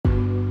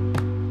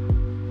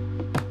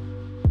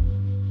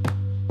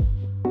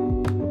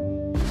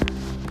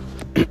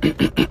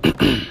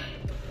Good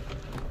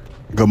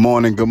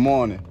morning,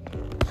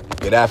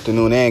 good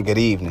afternoon, and good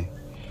evening.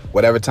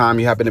 Whatever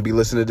time you happen to be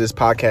listening to this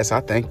podcast,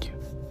 I thank you.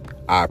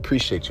 I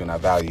appreciate you and I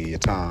value your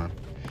time.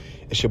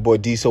 It's your boy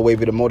D So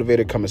Wavy the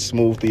Motivator, coming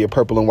smooth through your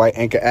purple and white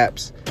Anchor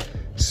apps,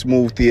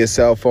 smooth through your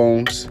cell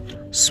phones,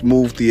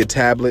 smooth through your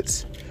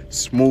tablets,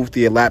 smooth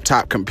through your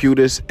laptop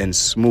computers, and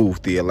smooth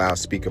through your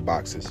loudspeaker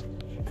boxes.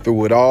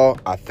 Through it all,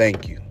 I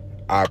thank you.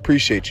 I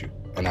appreciate you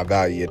and I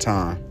value your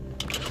time.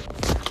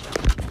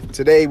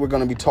 Today we're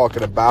going to be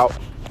talking about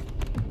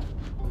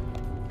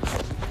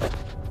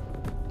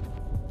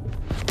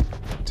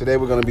Today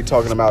we're going to be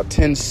talking about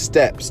 10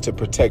 steps to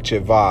protect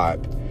your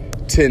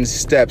vibe. 10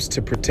 steps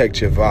to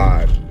protect your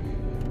vibe.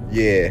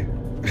 Yeah.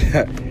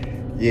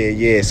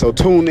 Yeah. So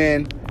tune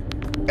in.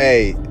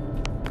 Hey,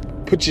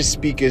 put your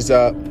speakers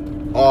up.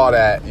 All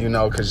that,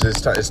 because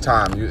it's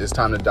time. It's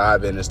time to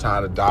dive in. It's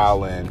time to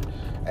dial in.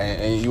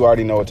 And you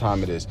already know what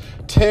time it is.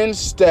 10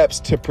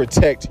 steps to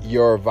protect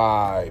your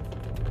vibe.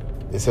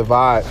 It's a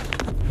vibe.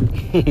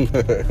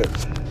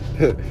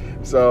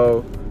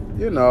 So,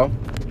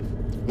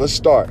 let's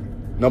start.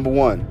 Number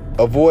 1,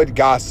 avoid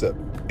gossip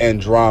and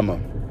drama.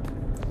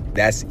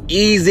 That's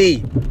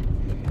easy.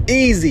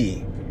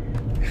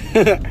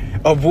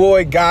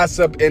 Avoid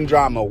gossip and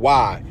drama.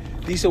 Why?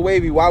 D So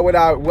Wavy, D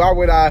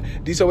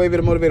So Wavy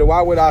the Motivator,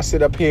 why would I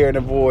sit up here and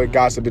avoid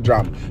gossip and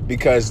drama?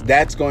 Because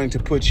that's going to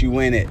put you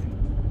in it.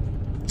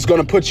 It's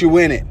going to put you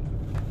in it.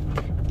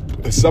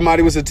 If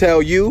somebody was to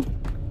tell you,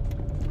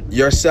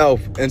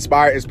 yourself,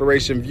 inspired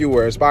inspiration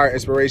viewer, inspired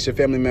inspiration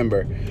family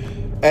member,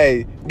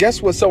 hey,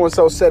 guess what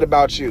so-and-so said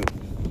about you?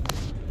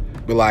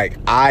 Be like,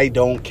 I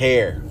don't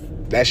care.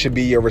 That should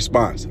be your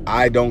response.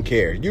 I don't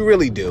care. You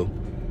really do.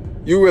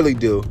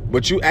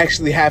 But you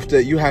actually have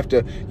to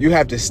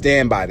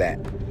stand by that.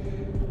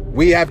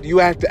 You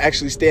have to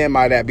actually stand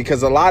by that,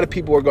 because a lot of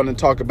people are going to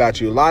talk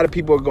about you. A lot of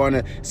people are going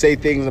to say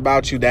things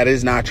about you that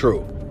is not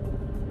true.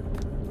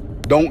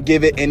 Don't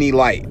give it any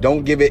light.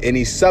 Don't give it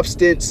any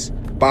substance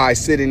by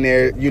sitting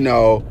there,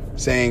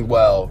 saying,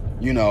 well,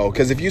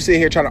 because if you sit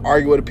here trying to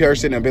argue with a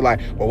person and be like,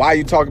 well, why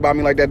you talk about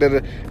me like that?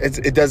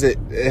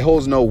 It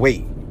holds no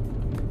weight.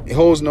 It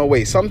holds no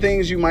weight. Some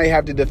things you might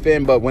have to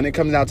defend, but when it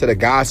comes down to the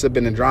gossip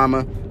and the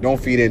drama, don't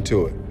feed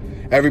into it.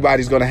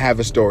 Everybody's going to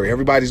have a story.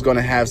 Everybody's going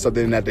to have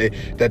something that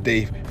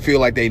they feel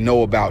like they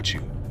know about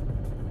you.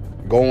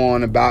 Go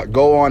on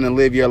and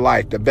live your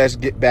life. The best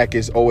get back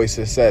is always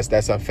success.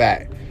 That's a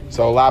fact.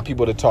 So allow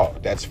people to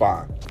talk. That's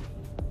fine.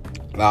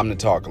 Allow them to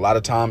talk. A lot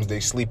of times they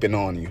sleeping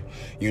on you,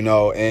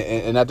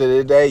 and at the end of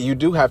the day, you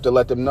do have to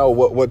let them know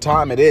what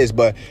time it is,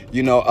 but,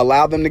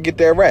 allow them to get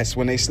their rest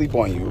when they sleep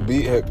on you.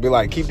 Be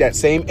like, keep that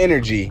same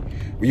energy,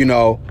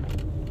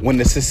 when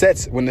the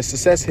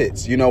success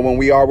hits, when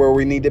we are where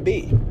we need to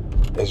be.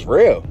 It's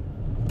real.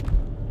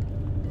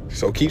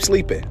 So keep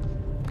sleeping,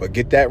 but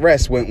get that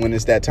rest when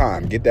it's that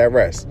time. Get that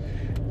rest.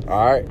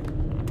 All right.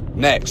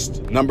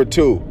 Next, number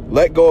 2,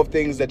 let go of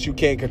things that you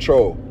can't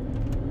control.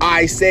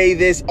 I say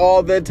this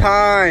all the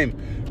time.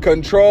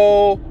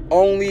 Control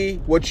only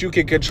what you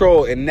can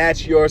control, and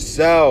that's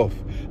yourself.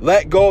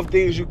 Let go of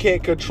things you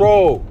can't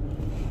control.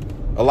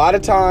 A lot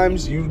of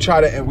times we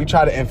try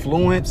to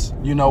influence,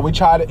 we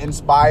try to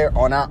inspire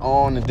on our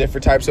own in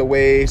different types of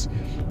ways.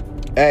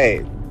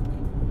 Hey,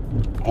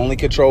 only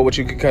control what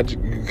you can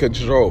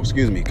control,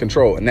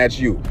 and that's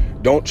you.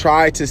 Don't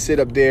try to sit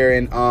up there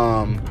and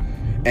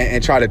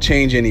try to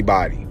change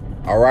anybody.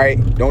 All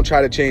right? Don't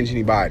try to change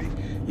anybody.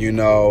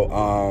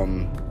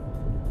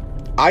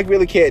 I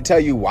really can't tell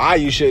you why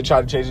you should try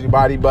to change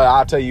anybody, but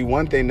I'll tell you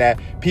one thing, that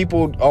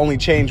people only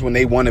change when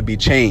they want to be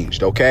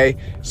changed, okay?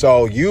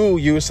 So you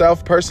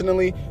yourself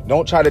personally,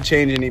 don't try to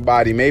change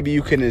anybody. Maybe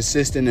you can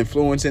assist in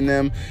influencing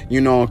them,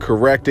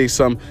 correcting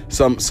some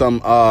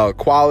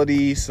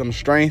qualities, some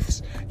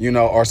strengths,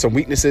 or some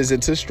weaknesses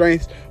into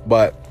strengths,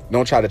 but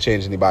don't try to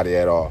change anybody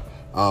at all.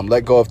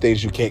 Let go of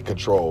things you can't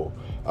control.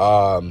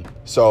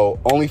 So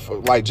only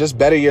just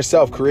better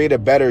yourself, create a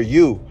better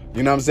you.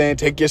 You know what I'm saying?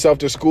 Take yourself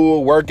to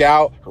school, work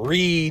out,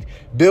 read,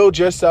 build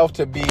yourself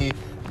to be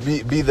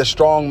the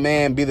strong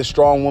man, be the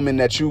strong woman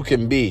that you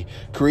can be.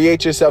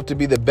 Create yourself to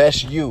be the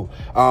best you.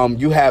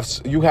 You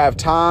have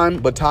time,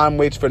 but time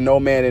waits for no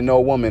man and no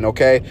woman.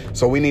 Okay.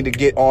 So we need to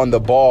get on the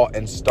ball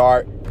and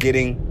start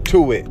getting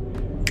to it.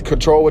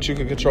 Control what you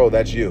can control.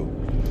 That's you.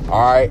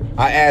 All right.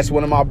 I asked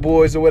one of my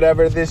boys or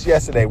whatever this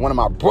yesterday, one of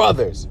my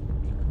brothers.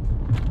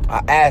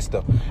 I asked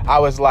him. I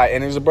was like,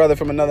 and he was a brother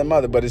from another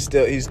mother, but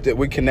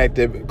we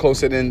connected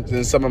closer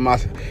than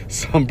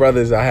some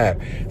brothers I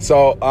have.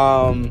 So,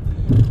 at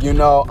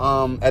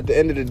the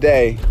end of the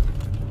day,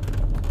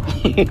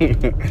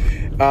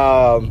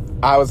 I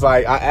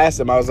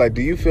asked him, I was like,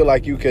 do you feel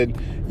like you could,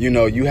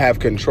 you have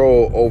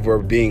control over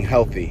being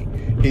healthy?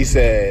 He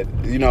said,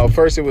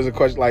 first it was a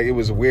question, it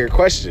was a weird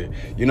question,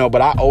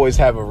 but I always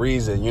have a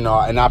reason,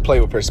 and I play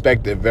with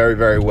perspective very,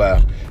 very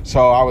well.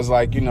 So I was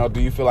like,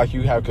 do you feel like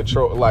you have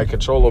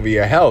control over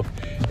your health?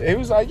 And he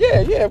was like,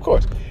 yeah, of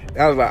course.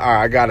 I was like, all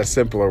right, I got a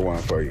simpler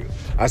one for you.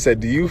 I said,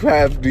 do you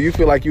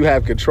feel like you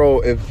have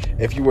control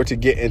if you were to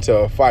get into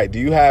a fight? Do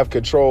you have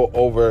control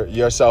over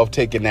yourself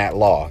taking that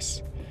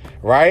loss?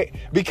 Right?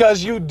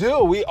 Because you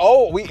do. We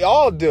all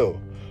do.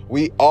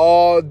 We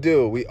all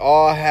do. We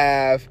all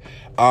have,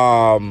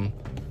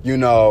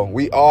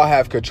 we all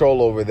have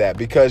control over that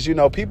because,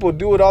 people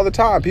do it all the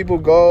time. People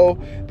go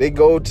to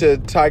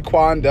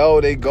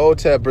Taekwondo, they go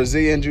to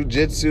Brazilian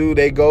Jiu-Jitsu,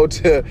 they go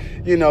to,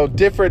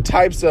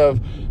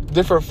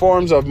 different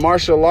forms of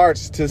martial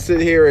arts to sit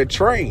here and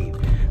train.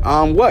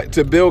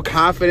 To build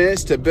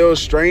confidence, to build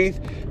strength,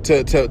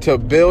 to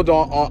build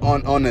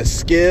on a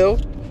skill.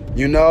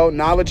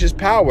 Knowledge is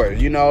power.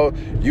 You know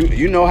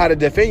how to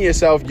defend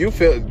yourself.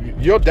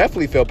 You'll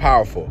definitely feel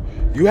powerful.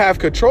 You have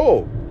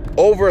control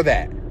over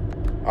that.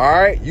 All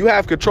right. You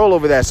have control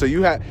over that. So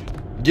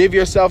give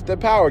yourself the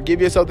power,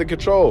 give yourself the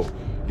control,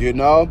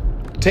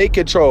 take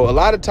control. A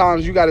lot of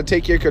times you got to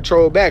take your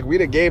control back. We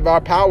done gave our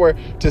power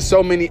to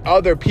so many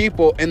other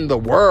people in the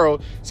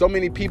world, so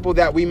many people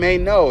that we may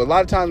know. A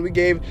lot of times we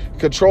gave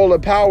control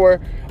of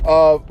power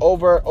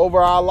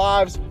over our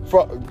lives.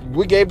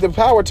 We gave the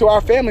power to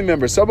our family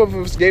members. Some of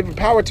us gave the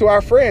power to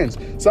our friends.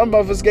 Some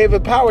of us gave the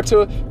power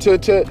to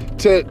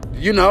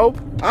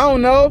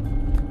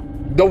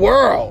the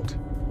world.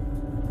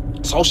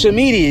 Social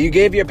media, you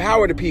gave your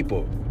power to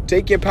people.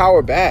 Take your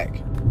power back.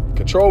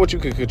 Control what you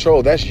can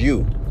control. That's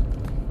you.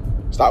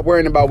 Stop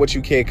worrying about what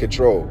you can't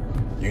control.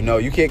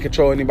 You can't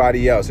control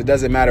anybody else. It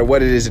doesn't matter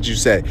what it is that you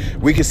say.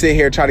 We can sit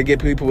here and try to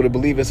get people to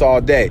believe us all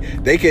day.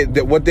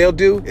 What they'll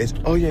do is,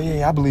 oh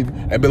yeah, I believe it.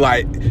 And be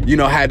like,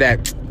 have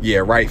that, yeah,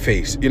 right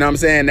face. You know what I'm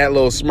saying? That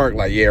little smirk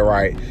like, yeah,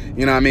 right.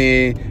 You know what I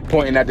mean?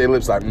 Pointing at their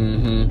lips like,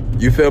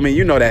 You feel me?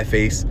 You know that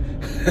face.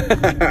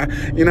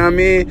 You know what I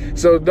mean?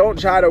 So don't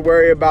try to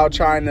worry about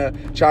trying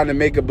to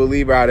make a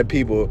believer out of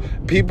people.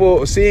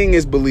 People, seeing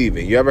is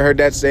believing. You ever heard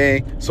that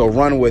saying? So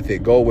run with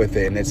it, go with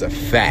it, and it's a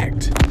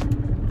fact.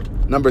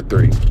 Number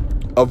 3,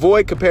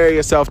 avoid comparing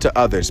yourself to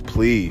others,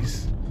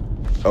 please.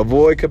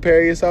 Avoid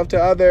comparing yourself to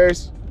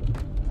others.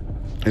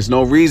 There's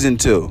no reason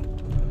to.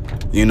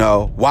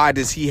 Why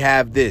does he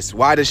have this?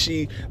 Why does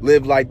she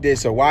live like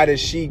this? Or why does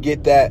she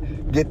get that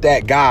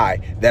guy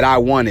that I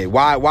wanted?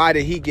 Why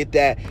did he get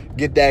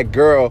that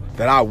girl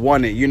that I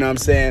wanted? You know what I'm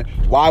saying?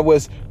 Why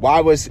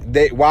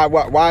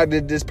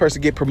did this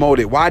person get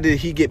promoted? Why did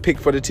he get picked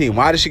for the team?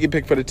 Why did she get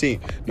picked for the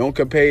team? Don't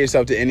compare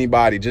yourself to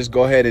anybody. Just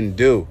go ahead and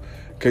do.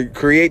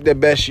 Create the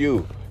best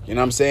you. You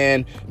know what I'm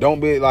saying? Don't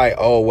be like,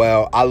 oh,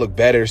 well, I look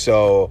better,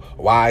 so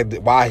why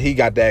he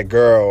got that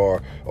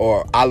girl,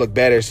 or I look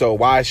better, so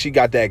why she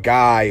got that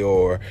guy,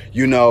 or,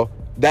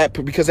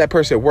 that because that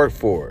person worked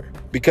for it,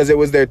 because it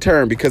was their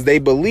turn, because they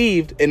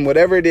believed in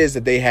whatever it is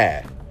that they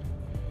had.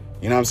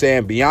 You know what I'm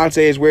saying?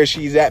 Beyonce is where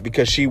she's at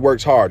because she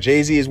works hard.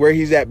 Jay-Z is where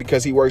he's at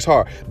because he works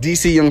hard.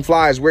 DC Young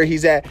Fly is where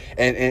he's at.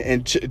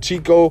 And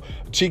Chico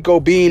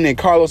Bean and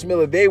Carlos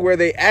Miller, they where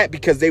they at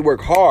because they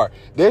work hard.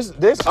 There's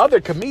other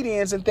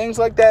comedians and things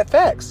like that.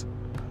 Facts.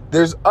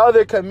 There's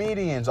other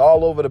comedians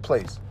all over the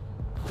place.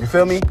 You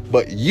feel me?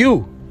 But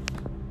you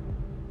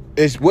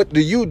is, what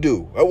do you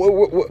do?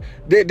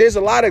 There's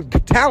a lot of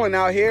talent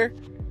out here.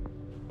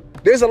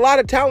 A lot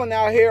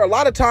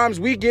of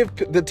times we give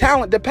the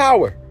talent the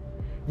power.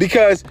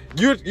 Because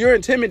you're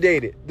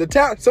intimidated.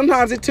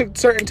 Sometimes it took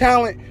certain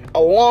talent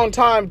a long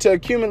time to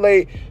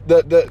accumulate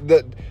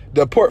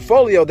the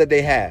portfolio that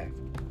they have.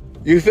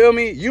 You feel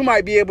me? You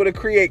might be able to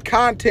create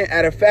content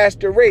at a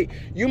faster rate.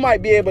 You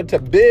might be able to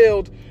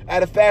build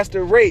at a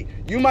faster rate.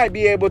 You might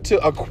be able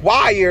to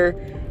acquire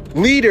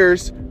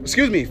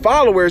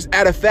followers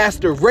at a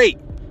faster rate.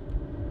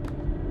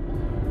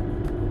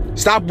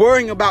 Stop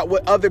worrying about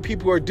what other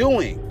people are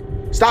doing.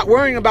 Stop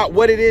worrying about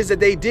what it is that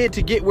they did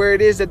to get where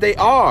it is that they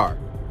are.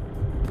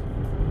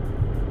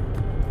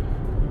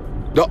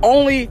 The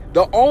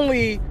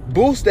only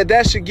boost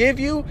that should give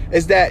you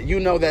is that you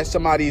know that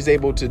somebody is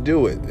able to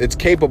do it. It's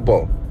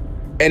capable.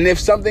 And if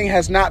something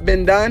has not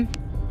been done,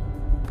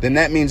 then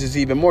that means it's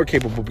even more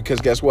capable, because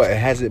guess what? It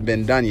hasn't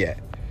been done yet.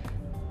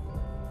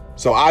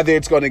 So either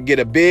it's going to get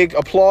a big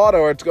applaud,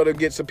 or it's going to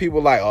get some people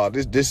like, oh,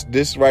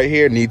 this right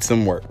here needs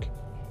some work.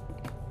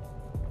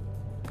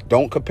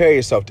 Don't compare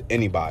yourself to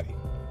anybody.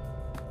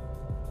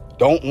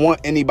 Don't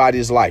want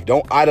anybody's life.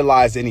 Don't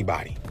idolize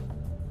anybody.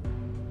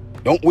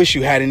 Don't wish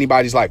you had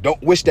anybody's life.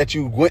 Don't wish that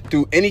you went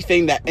through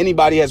anything that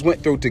anybody has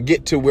went through to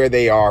get to where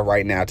they are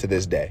right now to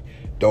this day.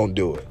 Don't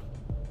do it.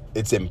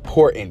 It's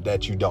important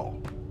that you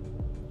don't.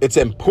 It's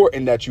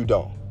important that you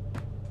don't.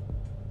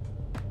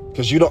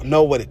 Because you don't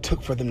know what it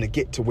took for them to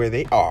get to where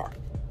they are.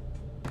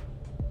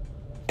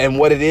 And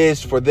what it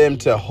is for them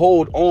to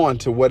hold on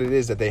to what it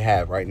is that they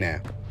have right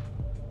now.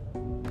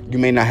 You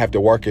may not have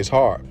to work as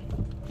hard.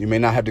 You may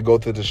not have to go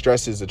through the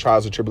stresses, the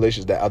trials and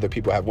tribulations that other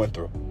people have went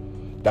through.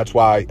 That's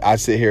why I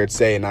sit here and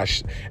say, and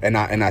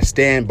I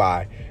stand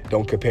by,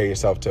 don't compare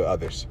yourself to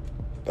others.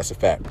 That's a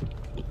fact.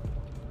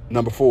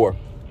 Number 4,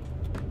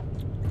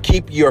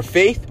 keep your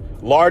faith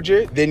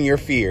larger than your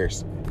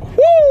fears.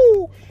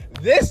 Woo!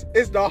 This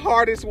is the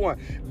hardest one.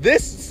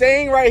 This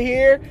saying right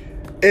here,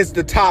 is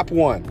the top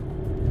one.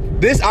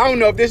 This, I don't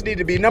know if this need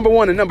to be number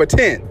 1 or number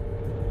 10.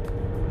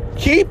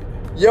 Keep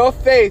your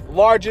faith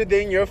larger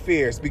than your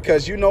fears,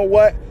 because you know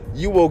what?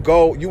 You will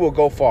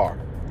go far.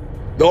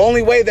 The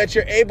only way that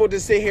you're able to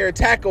sit here and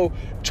tackle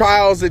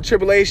trials and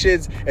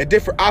tribulations and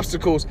different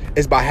obstacles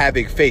is by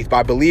having faith,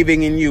 by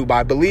believing in you,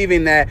 by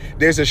believing that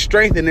there's a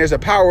strength and there's a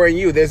power in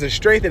you. There's a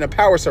strength and a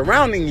power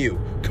surrounding you,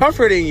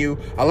 comforting you,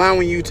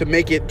 allowing you to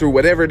make it through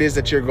whatever it is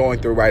that you're going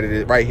through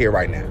right here,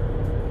 right now.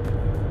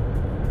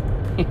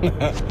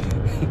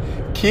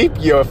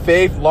 Keep your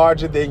faith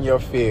larger than your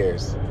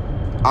fears.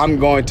 I'm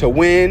going to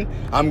win.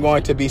 I'm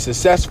going to be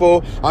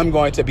successful. I'm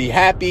going to be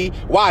happy.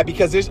 Why?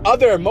 Because there's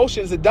other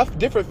emotions and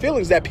different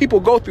feelings that people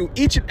go through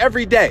each and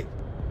every day.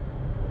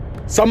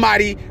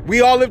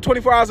 We all live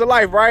 24 hours of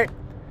life, right?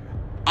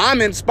 I'm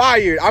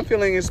inspired. I'm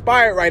feeling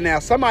inspired right now.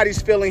 Somebody's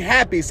feeling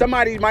happy.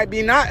 Somebody might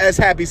be not as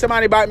happy.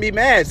 Somebody might be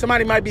mad.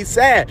 Somebody might be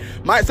sad.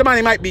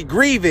 Somebody might be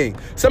grieving.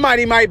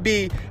 Somebody might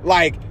be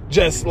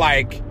just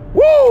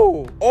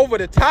woo, over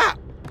the top.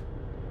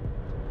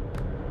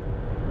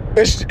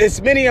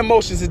 It's many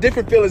emotions and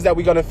different feelings that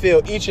we're going to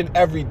feel each and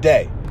every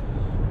day.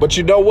 But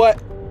you know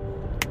what?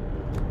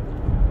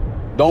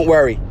 Don't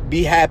worry.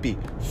 Be happy.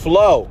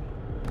 Flow.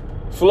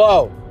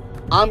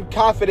 I'm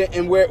confident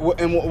in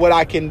what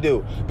I can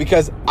do,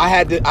 because I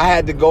had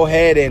to go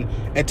ahead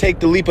and take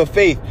the leap of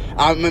faith.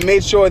 I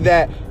made sure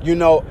that,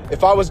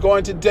 if I was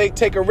going to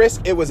take a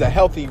risk, it was a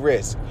healthy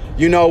risk.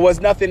 It was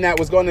nothing that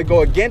was going to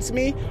go against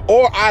me,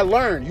 or I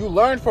learned. You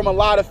learn from a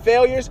lot of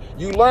failures.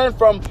 You learn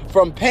from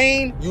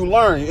pain. You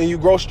learn and you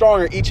grow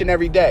stronger each and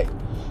every day.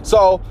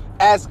 So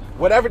as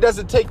whatever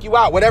doesn't take you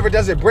out, whatever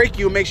doesn't break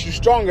you, makes you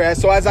stronger.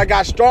 So as I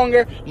got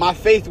stronger, my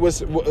faith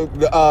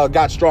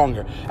got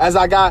stronger. As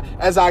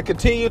I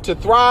continue to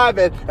thrive,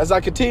 and as I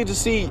continue to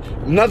see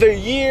another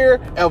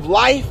year of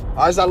life,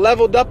 as I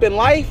leveled up in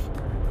life,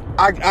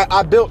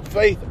 I built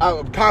faith,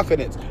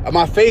 confidence.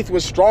 My faith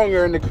was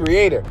stronger in the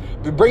Creator,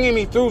 bringing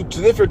me through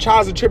to different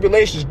trials and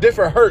tribulations,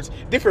 different hurts,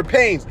 different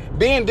pains,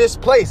 being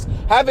displaced,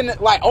 having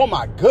oh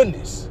my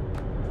goodness,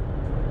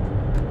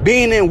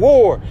 being in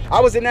war.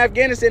 I was in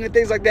Afghanistan and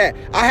things like that.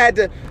 I had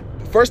to,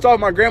 first off,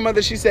 my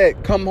grandmother, she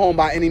said, come home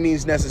by any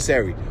means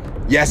necessary.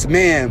 Yes,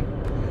 ma'am.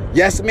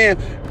 Yes, ma'am.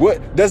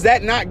 What does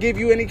that not give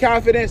you any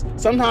confidence?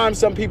 Sometimes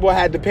some people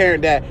had to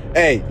parent that,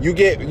 hey, you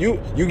get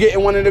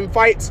in one of them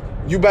fights,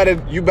 you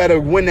better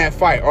win that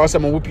fight, or else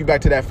I'm gonna whoop you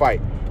back to that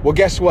fight. Well,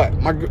 guess what?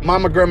 My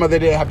grandmother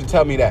didn't have to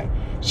tell me that.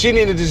 She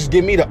needed to just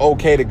give me the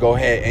okay to go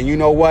ahead. And you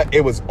know what?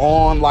 It was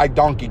on like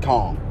Donkey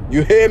Kong.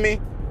 You hear me?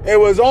 It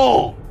was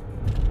on.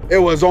 It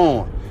was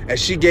on. And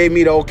she gave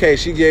me the okay.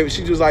 She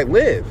was like,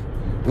 live,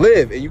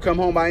 and you come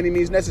home by any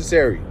means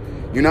necessary.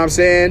 You know what I'm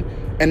saying?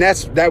 And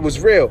that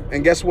was real.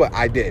 And guess what?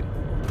 I did.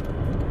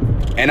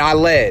 And I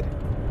led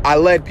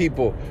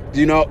people,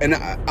 and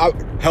I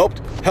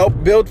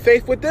helped build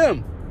faith with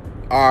them.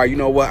 All right, you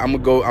know what?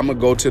 I'm gonna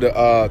go to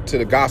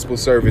the gospel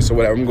service or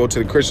whatever. I'm gonna go to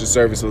the Christian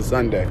service on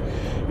Sunday. You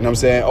know what I'm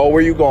saying? Oh,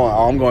 where you going?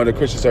 Oh, I'm going to the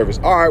Christian service.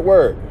 All right,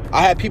 word.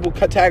 I had people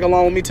tag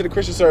along with me to the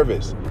Christian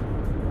service.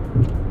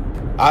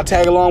 I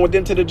tag along with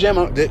them to the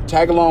gym.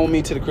 Tag along with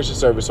me to the Christian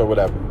service or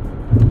whatever.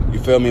 You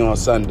feel me? On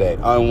Sunday,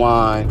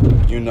 unwind.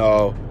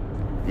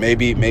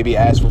 Maybe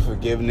ask for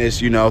forgiveness.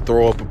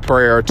 Throw up a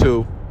prayer or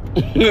two.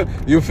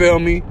 You feel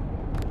me?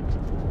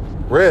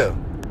 Real.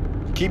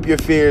 Keep your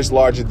fears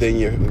larger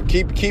than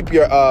keep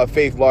your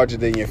faith larger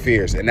than your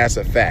fears, and that's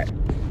a fact.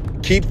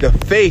 Keep the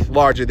faith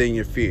larger than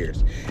your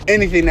fears.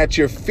 Anything that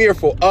you're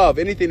fearful of,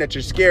 anything that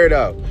you're scared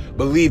of,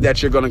 believe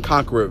that you're going to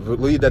conquer it.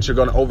 Believe that you're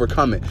going to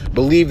overcome it.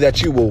 Believe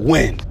that you will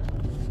win.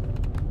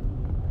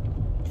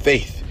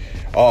 Faith.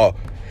 Or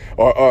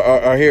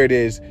here it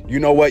is. You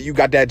know what? You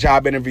got that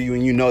job interview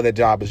and you know that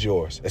job is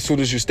yours. As soon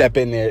as you step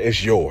in there,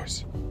 it's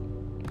yours.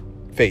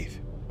 Faith.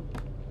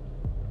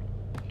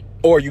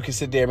 Or you can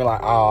sit there and be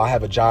like, oh, I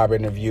have a job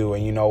interview,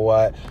 and you know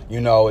what?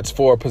 It's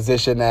for a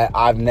position that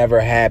I've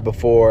never had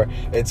before.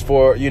 It's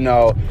for,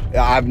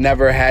 I've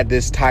never had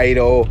this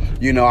title.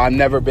 I've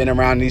never been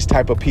around these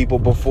type of people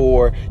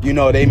before.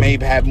 They may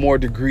have more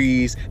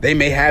degrees. They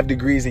may have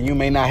degrees and you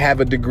may not have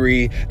a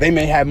degree. They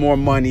may have more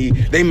money.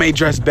 They may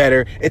dress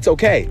better. It's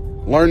okay.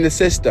 Learn the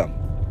system.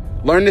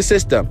 Learn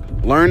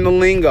the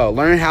lingo.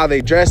 Learn how they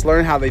dress.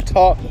 Learn how they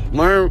talk.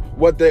 Learn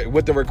what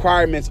the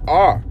requirements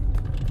are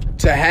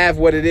to have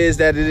what it is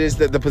that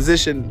the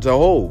position to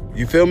hold.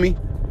 You feel me?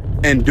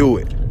 And do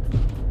it.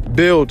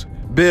 Build.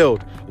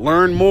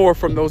 Learn more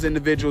from those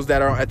individuals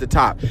that are at the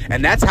top.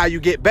 And that's how you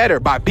get better,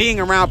 by being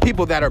around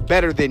people that are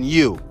better than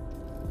you.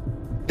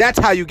 That's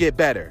how you get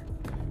better.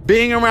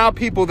 Being around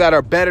people that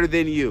are better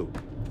than you.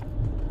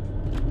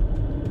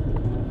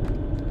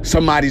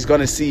 Somebody's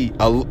going to see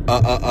a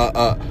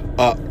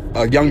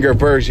younger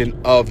version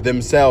of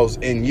themselves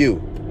in you.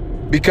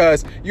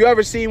 Because you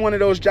ever seen one of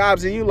those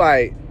jobs and you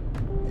like,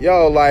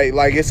 yo,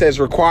 like it says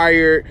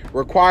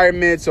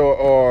requirements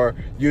or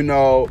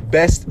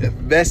best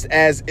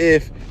as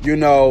if,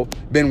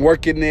 been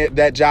working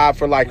that job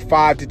for like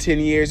 5 to 10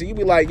 years. And you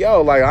be like,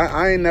 yo, like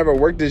I ain't never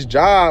worked this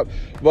job,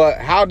 but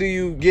how do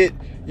you get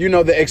you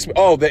know, the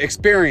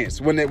experience.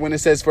 When it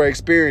says for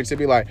experience, it'd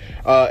be like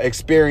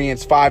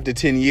experience 5 to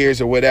 10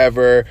 years or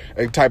whatever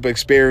type of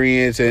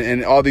experience,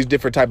 and all these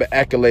different type of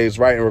accolades,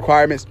 right, and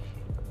requirements.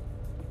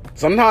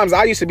 Sometimes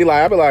I used to be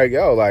like, I'd be like,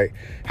 yo, like,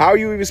 how are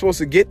you even supposed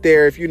to get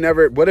there if you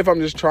never, what if I'm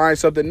just trying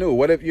something new?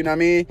 What if, you know what I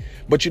mean?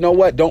 But you know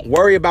what? Don't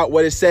worry about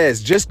what it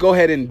says. Just go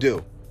ahead and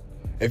do.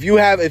 If you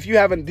have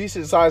a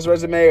decent sized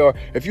resume, or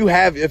if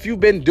you've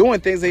been doing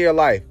things in your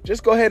life,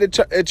 just go ahead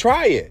and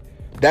try it.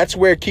 That's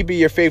where keeping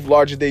your faith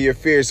larger than your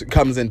fears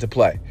comes into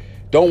play.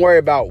 Don't worry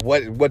about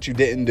what you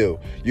didn't do.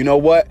 You know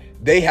what?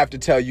 They have to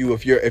tell you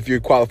if you're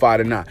qualified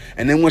or not.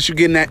 And then once you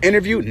get in that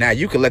interview, now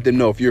you can let them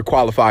know if you're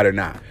qualified or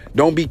not.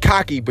 Don't be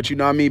cocky, but you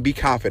know what I mean? Be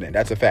confident.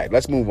 That's a fact.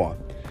 Let's move on.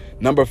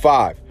 Number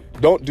 5,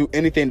 don't do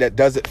anything that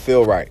doesn't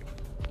feel right.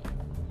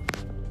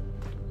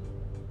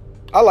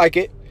 I like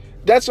it.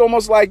 That's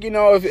almost like, you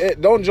know,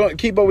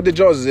 keep up with the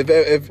Joneses.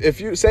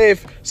 If you say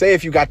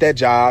you got that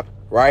job,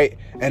 right?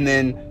 And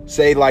then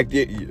say like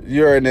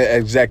you're an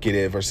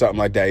executive or something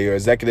like that. You're an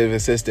executive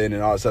assistant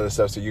and all this other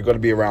stuff. So you're going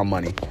to be around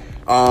money.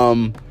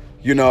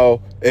 You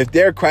know, if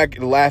they're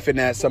laughing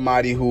at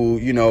somebody who,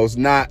 you know, is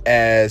not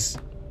as,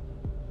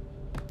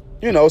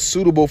 you know,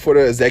 suitable for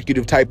the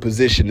executive type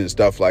position and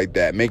stuff like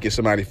that, making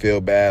somebody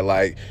feel bad,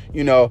 like,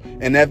 you know,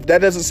 and that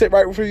doesn't sit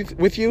right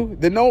with you,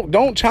 then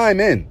don't chime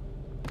in.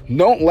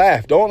 Don't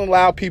laugh. Don't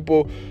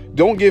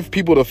give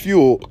people the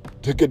fuel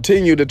to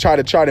continue to try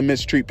to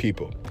mistreat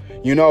people.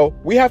 You know,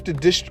 we have to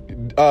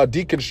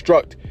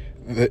deconstruct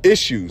the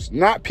issues,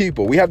 not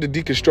people. We have to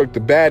deconstruct the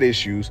bad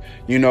issues,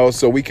 you know,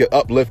 so we can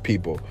uplift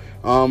people.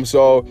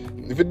 So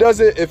if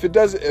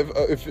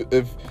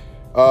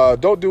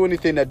don't do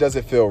anything that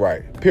doesn't feel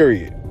right,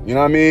 period. You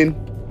know what I mean?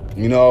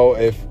 You know,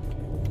 if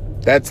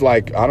that's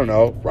like, I don't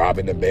know,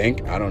 robbing the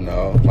bank, I don't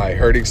know, like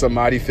hurting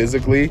somebody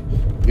physically,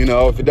 you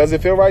know, if it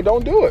doesn't feel right,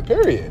 don't do it,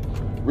 period.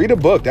 Read a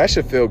book. That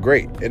should feel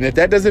great. And if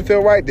that doesn't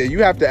feel right, then you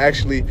have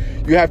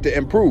to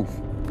improve.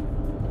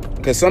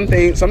 Because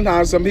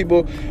sometimes some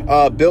people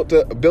built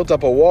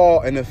up a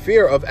wall and a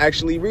fear of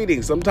actually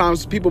reading.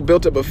 Sometimes people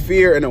built up a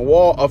fear and a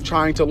wall of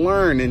trying to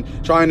learn and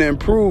trying to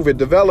improve and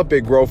develop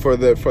it, grow for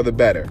the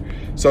better.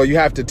 So you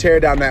have to tear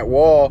down that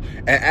wall,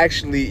 and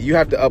actually you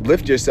have to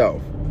uplift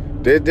yourself.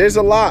 There's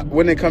a lot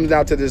when it comes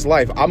down to this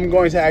life. I'm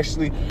going to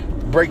actually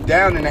break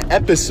down in an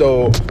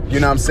episode,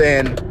 you know what I'm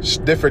saying,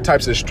 different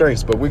types of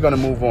strengths, but we're going to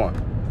move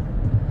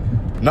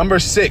on. Number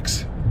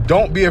 6,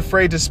 don't be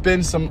afraid to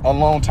spend some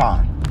alone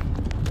time.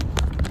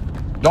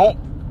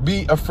 Don't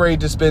be afraid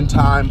to spend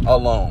time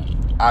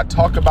alone. I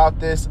talk about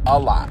this a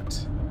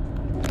lot.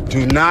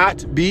 Do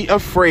not be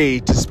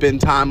afraid to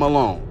spend time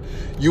alone.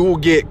 You will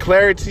get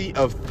clarity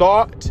of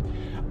thought.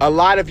 A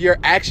lot of your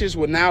actions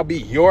will now be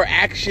your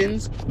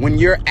actions when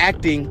you're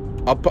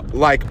acting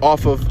like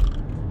off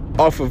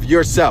of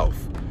yourself.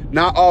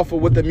 Not off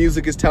of what the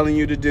music is telling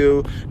you to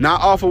do. Not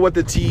off of what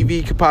the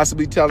TV could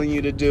possibly telling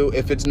you to do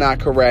if it's not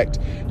correct.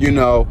 You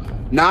know,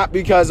 not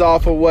because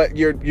off of what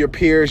your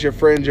peers, your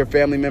friends, your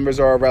family members,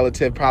 or a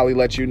relative probably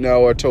let you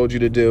know or told you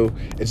to do.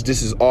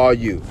 This is all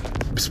you.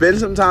 Spend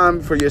some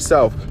time for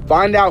yourself.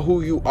 Find out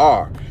who you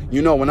are.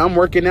 You know, when I'm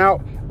working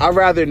out, I'd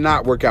rather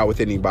not work out with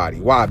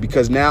anybody. Why?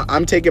 Because now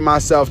I'm taking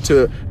myself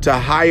to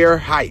higher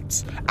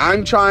heights.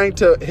 I'm trying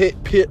to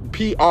hit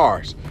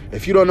PRs.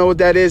 If you don't know what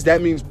that is,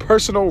 that means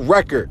personal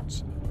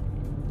records.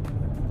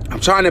 I'm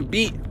trying to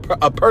beat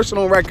a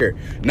personal record,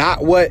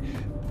 not what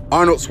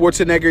Arnold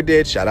Schwarzenegger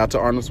did. Shout out to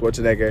Arnold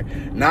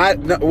Schwarzenegger. Not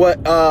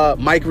what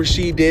Mike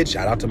Rashid did.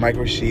 Shout out to Mike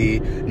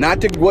Rashid. Not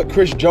to what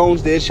Chris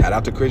Jones did. Shout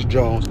out to Chris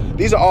Jones.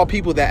 These are all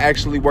people that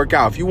actually work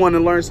out. If you want to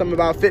learn something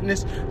about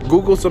fitness,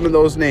 Google some of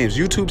those names.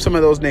 YouTube some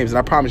of those names. And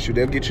I promise you,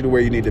 they'll get you to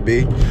where you need to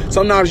be.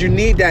 Sometimes you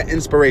need that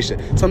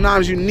inspiration.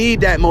 Sometimes you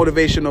need that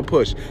motivational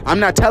push. I'm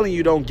not telling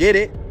you don't get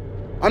it.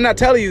 I'm not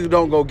telling you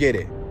don't go get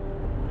it.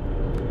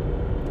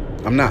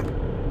 I'm not.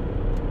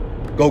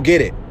 Go get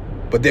it.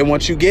 But then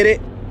once you get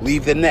it,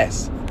 leave the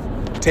nest.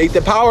 Take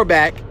the power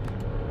back,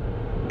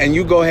 and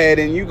you go ahead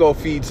and you go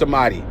feed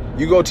somebody.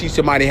 You go teach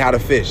somebody how to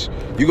fish.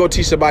 You go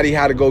teach somebody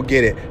how to go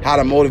get it, how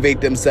to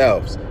motivate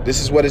themselves. This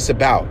is what it's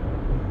about.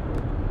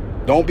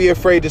 Don't be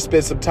afraid to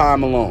spend some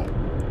time alone.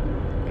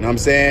 You know what I'm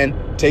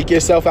saying? Take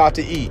yourself out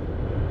to eat.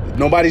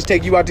 Nobody's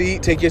taking you out to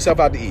eat, take yourself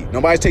out to eat.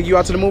 Nobody's taking you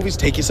out to the movies,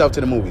 take yourself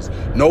to the movies.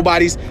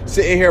 Nobody's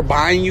sitting here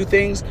buying you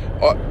things,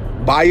 or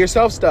buy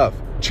yourself stuff.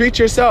 Treat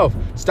yourself.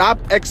 Stop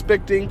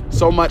expecting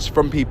so much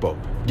from people.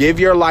 Give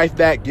your life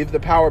back. Give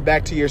the power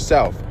back to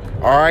yourself.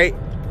 All right?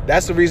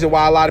 That's the reason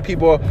why a lot of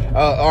people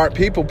aren't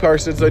people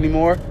persons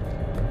anymore.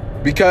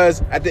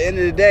 Because at the end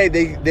of the day,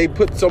 they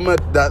put so much,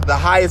 the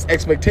highest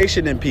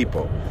expectation in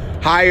people.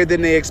 Higher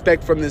than they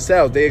expect from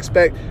themselves.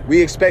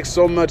 We expect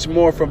so much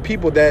more from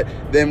people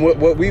than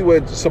what we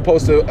were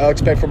supposed to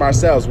expect from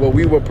ourselves, what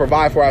we would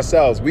provide for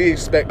ourselves. We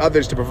expect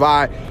others to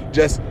provide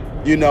just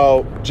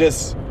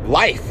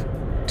life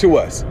to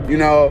us, you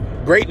know,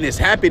 greatness,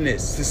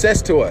 happiness,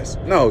 success to us.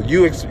 No,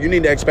 you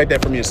need to expect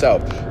that from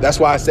yourself. That's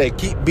why I say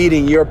keep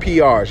beating your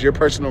PRs, your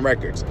personal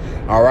records.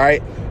 All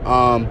right.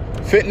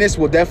 Fitness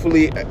will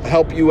definitely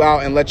help you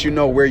out and let you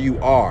know where you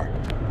are.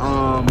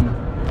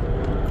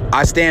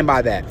 I stand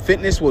by that.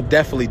 Fitness will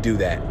definitely do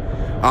that.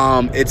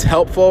 It's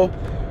helpful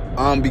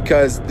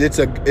because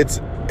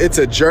it's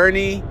a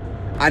journey.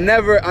 I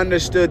never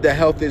understood the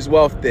health is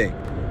wealth thing,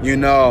 you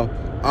know.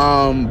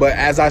 But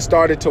as I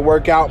started to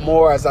work out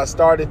more, as I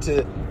started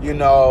to, you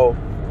know,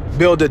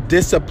 build a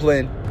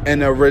discipline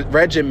and a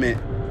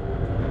regiment,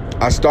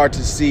 I start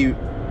to see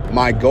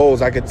my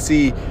goals. I could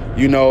see,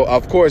 you know,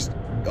 of course,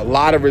 a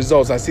lot of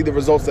results. I see the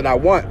results that I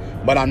want,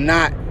 but I'm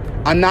not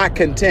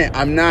content.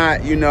 I'm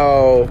not, you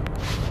know,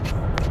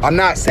 I'm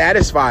not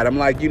satisfied. I'm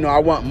like, you know, I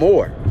want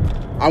more.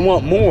 I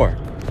want more.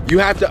 You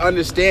have to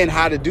understand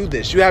how to do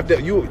this. You have to,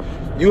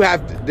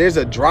 there's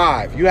a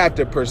drive. You have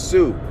to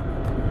pursue.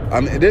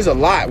 There's a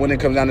lot when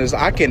it comes down to this.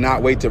 I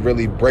cannot wait to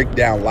really break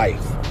down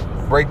life,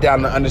 break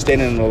down the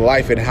understanding of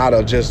life and how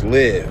to just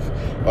live.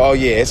 Oh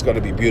yeah, it's going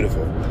to be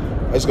beautiful.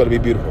 It's going to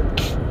be beautiful.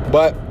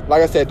 But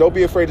like I said, don't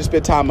be afraid to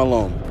spend time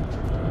alone.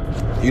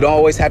 You don't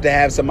always have to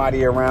have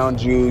somebody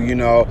around you, you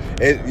know.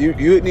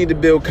 You need to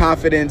build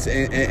confidence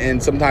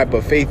and some type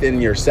of faith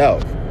in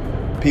yourself.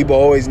 People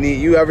always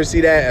need, you ever see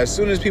that? As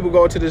soon as people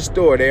go to the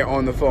store, they're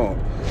on the phone,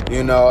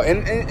 you know.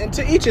 And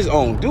to each his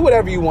own. Do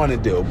whatever you want to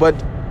do. But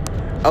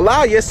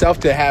allow yourself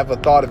to have a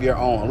thought of your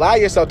own. Allow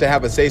yourself to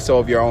have a say-so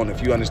of your own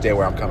if you understand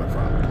where I'm coming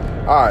from.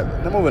 All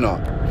right, now moving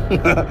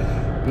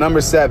on. Number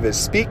 7,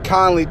 speak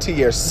kindly to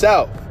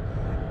yourself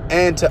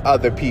and to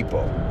other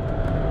people.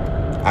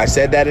 I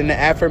said that in the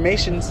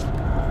affirmations.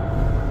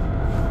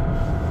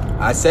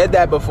 I said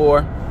that before.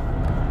 You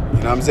know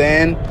what I'm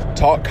saying?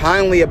 Talk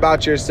kindly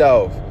about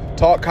yourself.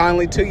 Talk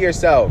kindly to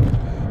yourself.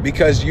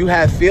 Because you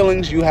have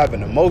feelings, you have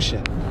an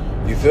emotion.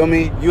 You feel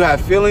me? You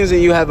have feelings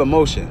and you have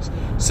emotions.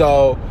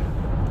 So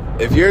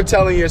if you're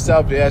telling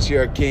yourself that yes,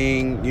 you're a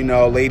king, you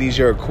know, ladies,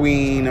 you're a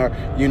queen, or,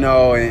 you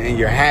know, and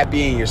you're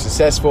happy and you're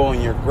successful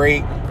and you're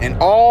great, and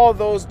all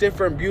those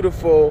different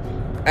beautiful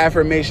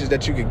affirmations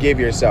that you could give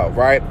yourself,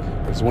 right?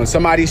 Because when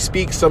somebody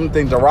speaks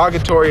something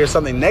derogatory or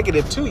something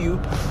negative to you,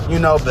 you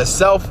know,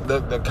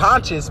 the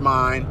conscious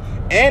mind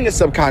and the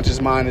subconscious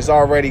mind is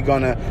already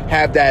going to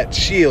have that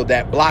shield,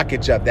 that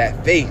blockage up,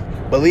 that faith,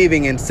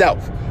 believing in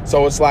self.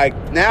 So it's like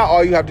now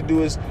all you have to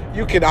do is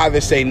you could either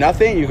say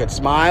nothing, you could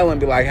smile and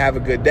be like, have a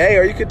good day,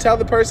 or you could tell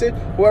the person,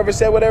 whoever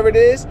said whatever it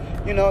is,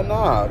 you know,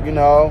 nah, you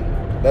know,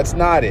 that's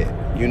not it.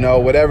 You know,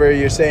 whatever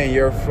you're saying,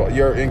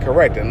 you're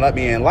incorrect, and let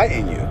me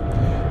enlighten you.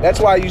 That's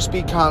why you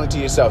speak kindly to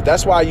yourself.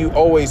 That's why you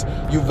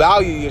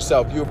value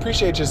yourself. You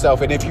appreciate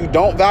yourself. And if you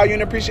don't value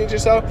and appreciate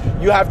yourself,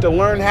 you have to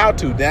learn how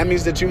to. That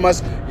means that you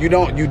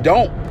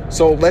don't.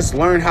 So let's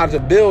learn how to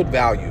build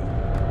value.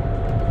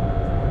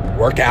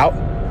 Work out.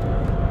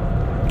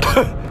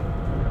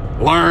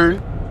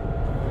 Learn.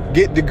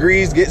 Get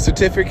degrees, get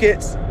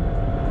certificates.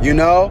 You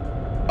know,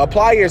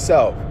 apply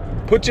yourself.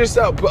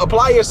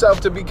 Apply yourself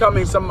to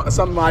becoming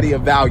somebody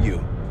of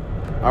value.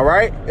 All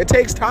right. It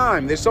takes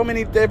time. There's so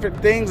many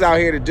different things out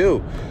here to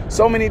do.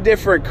 So many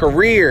different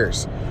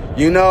careers,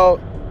 you know,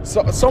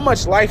 so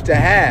much life to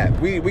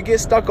have. We get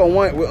stuck on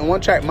one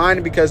track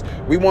mind because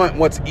we want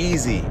what's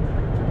easy.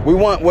 We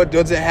want what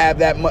doesn't have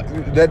that much,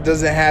 that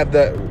doesn't have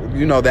the,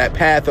 you know, that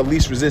path of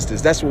least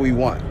resistance. That's what we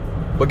want.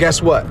 But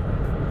guess what?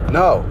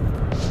 No,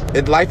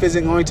 life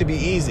isn't going to be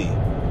easy.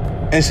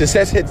 And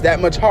success hits that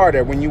much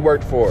harder when you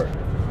work for it.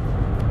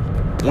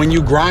 When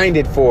you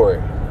grinded for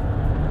it.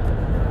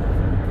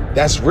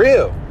 That's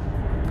real.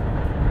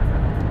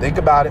 Think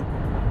about it.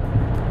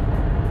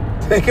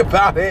 Think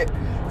about it.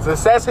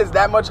 Success is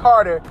that much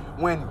harder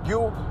when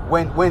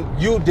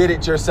you did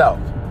it yourself.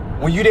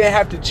 When you didn't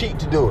have to cheat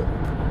to do it.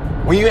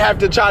 When you have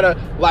to try to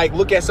like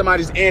look at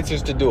somebody's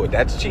answers to do it.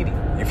 That's cheating.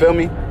 You feel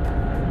me?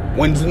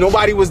 When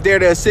nobody was there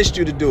to assist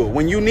you to do it.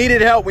 When you needed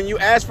help, when you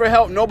asked for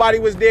help, nobody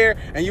was there.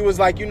 And you was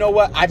like, you know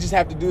what? I just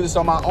have to do this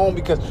on my own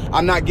because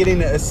I'm not getting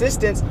the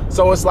assistance.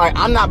 So it's like,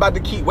 I'm not about to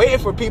keep waiting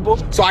for people.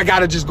 So I got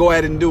to just go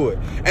ahead and do it.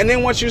 And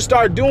then once you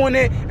start doing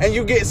it and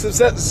you get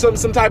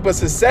some type of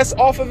success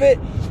off of it,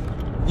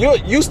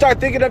 you start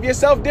thinking of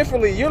yourself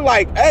differently. You're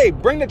like, hey,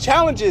 bring the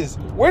challenges.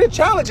 Where the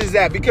challenges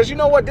at? Because you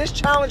know what? This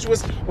challenge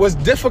was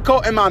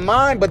difficult in my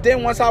mind. But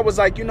then once I was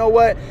like, you know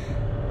what?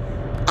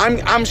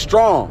 I'm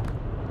strong.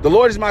 The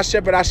Lord is my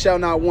shepherd, I shall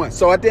not want.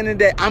 So at the end of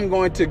the day, I'm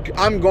going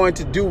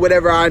to do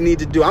whatever I need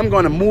to do. I'm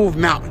going to move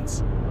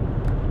mountains.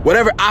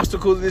 Whatever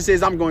obstacle this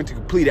is, I'm going to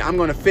complete it. I'm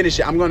going to finish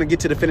it. I'm going to get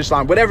to the finish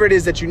line. Whatever it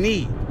is that you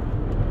need.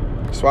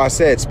 That's why I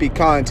said, speak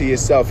kind to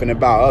yourself and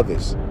about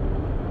others.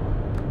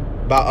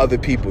 About other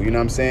people, you know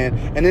what I'm saying?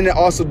 And then it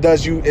also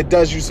does you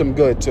some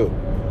good too.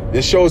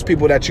 It shows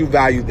people that you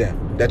value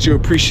them, that you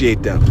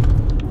appreciate them.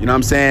 You know what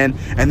I'm saying?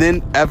 And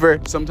then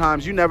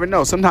sometimes you never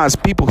know. Sometimes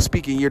people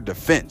speak in your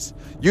defense.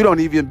 You don't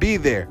even be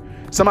there.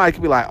 Somebody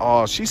could be like,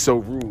 oh, she's so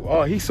rude.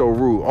 Oh, he's so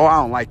rude. Oh,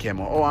 I don't like him.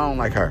 Or, oh, I don't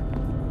like her.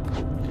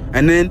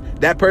 And then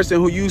that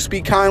person who you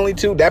speak kindly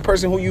to, that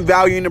person who you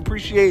value and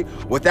appreciate,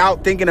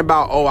 without thinking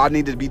about, oh, I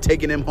need to be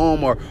taking him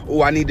home, or,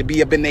 oh, I need to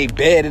be up in their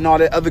bed and all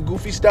that other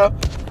goofy stuff.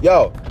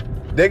 Yo,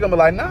 they're going to be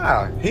like,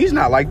 nah, he's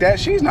not like that.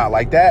 She's not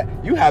like that.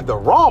 You have the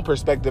wrong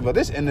perspective of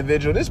this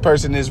individual. This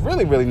person is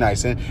really, really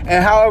nice. And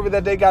however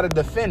that they got to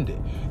defend it.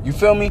 You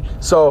feel me?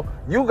 So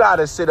you got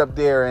to sit up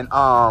there and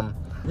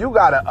you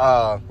got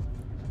to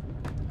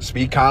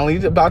speak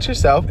kindly about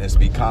yourself and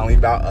speak kindly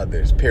about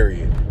others,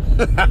 period.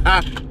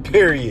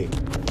 Period.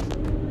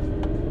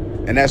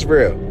 And that's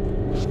real.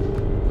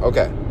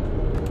 Okay.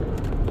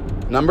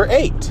 Number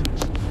 8.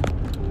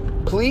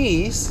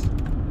 Please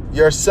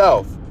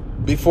yourself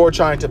before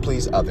trying to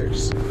please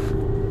others.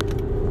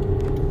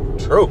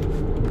 True.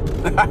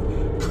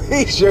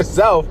 Please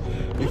yourself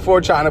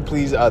before trying to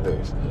please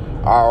others.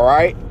 All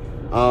right.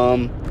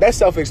 That's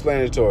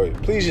self-explanatory.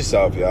 Please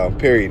yourself, y'all.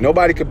 Period.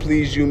 Nobody could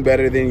please you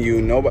better than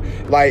you. Nobody,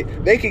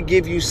 like, they could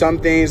give you some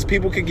things.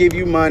 People could give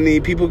you money.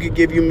 People could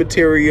give you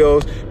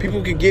materials.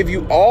 People could give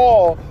you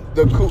all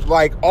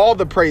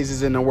the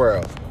praises in the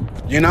world.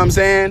 You know what I'm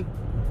saying?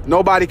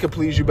 Nobody could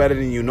please you better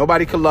than you.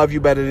 Nobody could love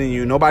you better than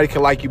you. Nobody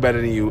could like you better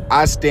than you.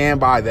 I stand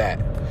by that.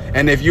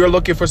 And if you're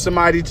looking for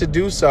somebody to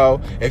do so,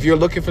 if you're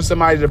looking for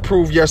somebody to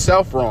prove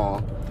yourself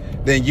wrong,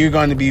 then you're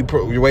going to be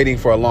waiting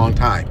for a long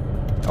time.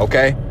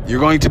 Okay? You're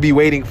going to be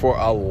waiting for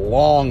a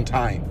long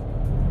time.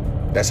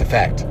 That's a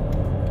fact.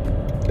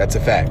 That's a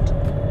fact.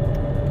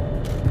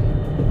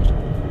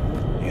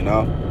 You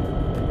know?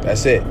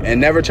 That's it. And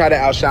never try to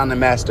outshine the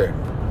master.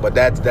 But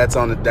that's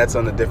on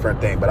a different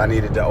thing. But I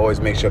needed to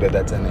always make sure that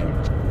that's in there.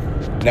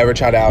 Never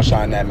try to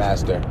outshine that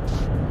master.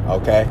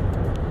 Okay?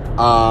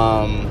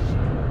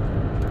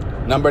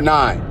 Number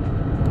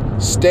 9.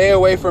 Stay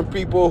away from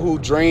people who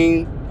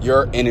drain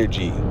your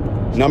energy.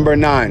 Number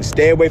 9,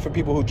 stay away from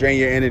people who drain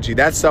your energy.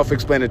 That's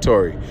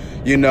self-explanatory.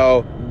 You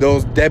know,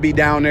 those Debbie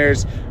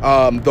Downers,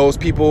 those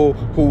people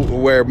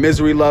where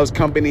misery loves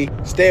company,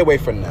 stay away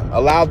from them.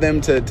 Allow them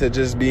to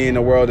just be in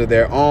a world of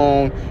their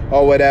own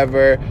or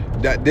whatever.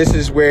 This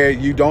is where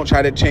you don't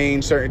try to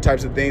change certain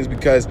types of things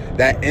because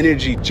that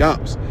energy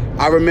jumps.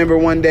 I remember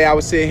one day I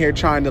was sitting here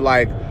trying to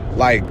like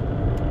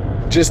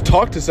just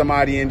talk to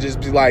somebody and just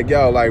be like,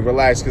 yo, like,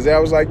 relax. Because I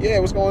was like, yeah,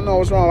 what's going on?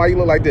 What's wrong? Why you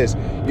look like this?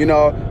 You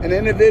know, and the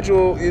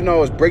individual, you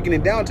know, is breaking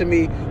it down to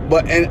me.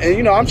 But, and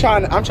you know, I'm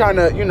trying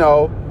to, you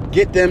know,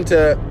 get them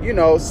to, you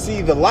know,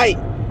 see the light.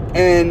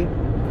 And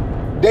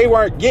they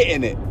weren't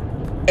getting it.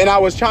 And I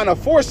was trying to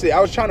force it. I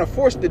was trying to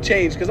force the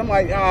change because I'm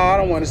like, oh, I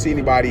don't want to see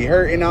anybody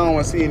hurting. I don't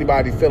want to see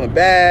anybody feeling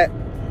bad.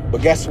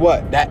 But guess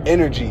what? That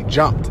energy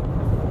jumped.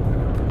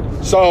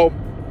 So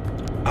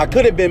I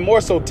could have been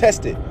more so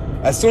tested.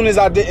 As soon as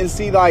I didn't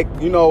see, like,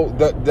 you know,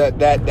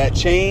 that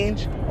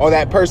change or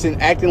that person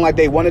acting like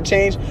they want to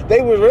change,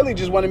 they were really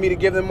just wanting me to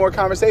give them more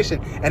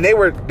conversation. And they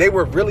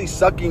were really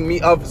sucking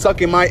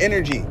my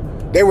energy.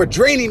 They were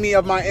draining me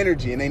of my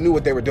energy, and they knew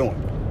what they were doing.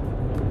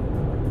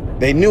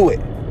 They knew it.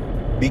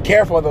 Be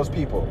careful of those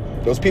people.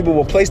 Those people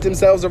will place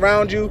themselves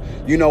around you.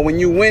 You know, when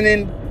you're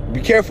winning,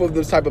 be careful of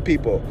those type of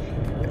people.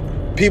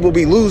 People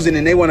be losing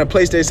and they want to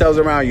place themselves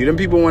around you. Them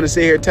people want to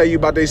sit here and tell you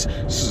about these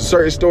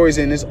certain stories,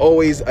 and it's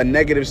always a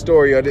negative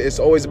story, or it's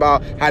always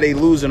about how they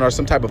losing or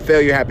some type of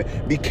failure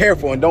happened. Be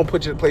careful and don't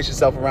place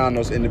yourself around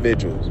those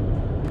individuals.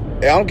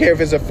 I don't care if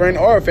it's a friend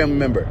or a family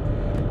member.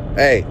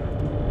 Hey,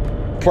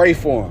 pray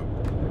for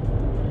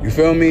them. You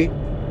feel me?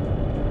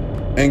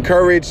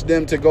 Encourage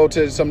them to go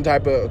to some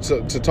type of,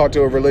 to talk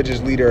to a religious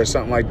leader or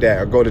something like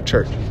that, or go to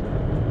church.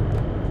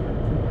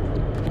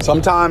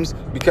 Sometimes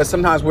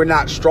we're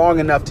not strong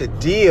enough to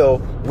deal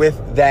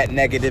with that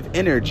negative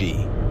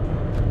energy.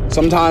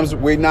 Sometimes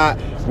we're not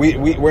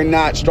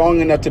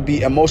strong enough to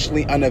be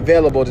emotionally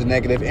unavailable to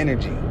negative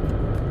energy.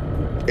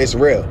 It's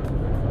real.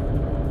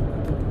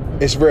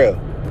 It's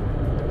real.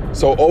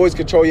 So always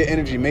control your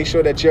energy. Make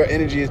sure that your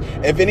energy is,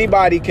 if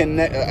anybody can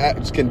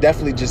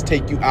definitely just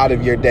take you out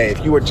of your day. If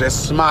you were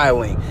just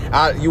smiling,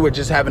 you were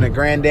just having a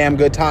grand damn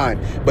good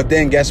time. But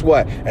then guess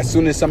what? As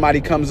soon as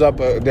somebody comes up,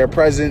 their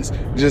presence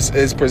just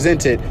is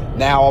presented.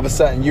 Now all of a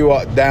sudden you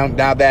are down.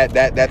 Now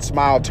that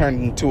smile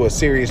turned into a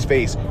serious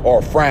face or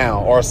a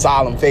frown or a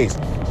solemn face.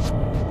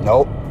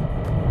 Nope.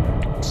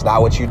 It's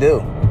not what you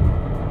do.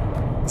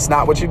 It's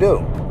not what you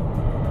do.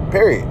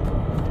 Period.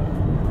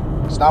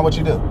 It's not what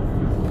you do.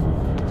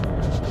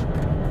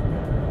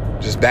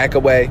 Just back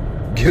away,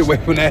 get away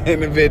from that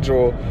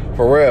individual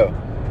for real,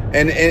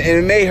 and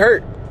it may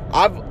hurt.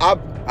 I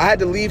had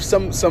to leave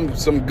some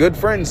good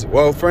friends,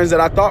 well, friends that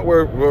I thought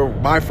were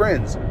my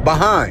friends,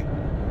 behind,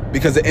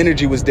 because the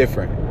energy was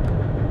different.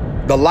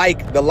 The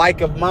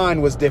like of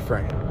mine was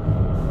different.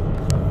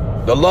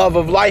 The love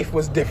of life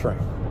was different.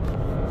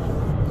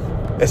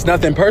 It's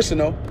nothing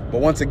personal,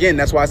 but once again,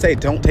 that's why I say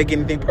don't take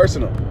anything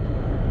personal.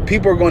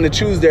 People are going to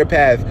choose their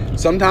path.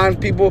 Sometimes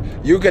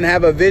you can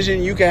have a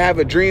vision, you can have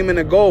a dream and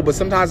a goal, but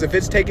sometimes if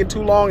it's taking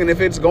too long and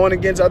if it's going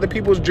against other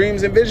people's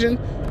dreams and vision,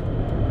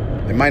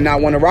 they might not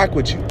want to rock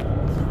with you.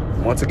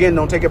 Once again,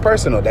 don't take it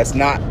personal. That's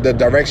not the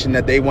direction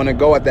that they want to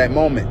go at that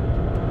moment.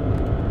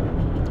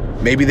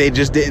 Maybe they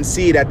just didn't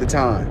see it at the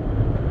time.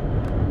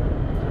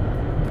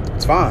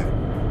 It's fine.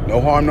 No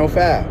harm, no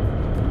foul.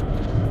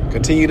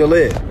 Continue to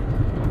live.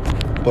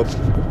 But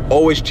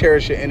always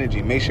cherish your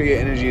energy. Make sure your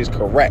energy is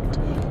correct.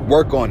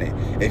 Work on it.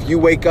 If you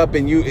wake up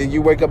and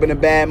you wake up in a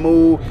bad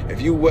mood,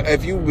 if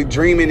you be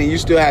dreaming and you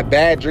still have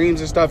bad dreams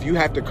and stuff, you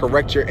have to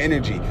correct your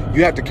energy.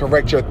 You have to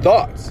correct your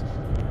thoughts.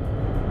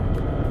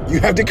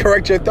 You have to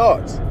correct your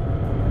thoughts.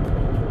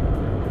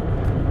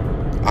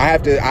 I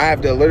have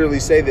to literally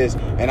say this,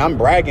 and I'm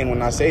bragging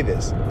when I say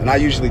this, and I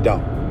usually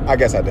don't. I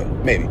guess I do,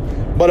 maybe.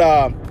 But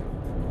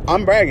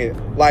I'm bragging,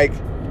 like,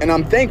 and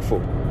I'm thankful.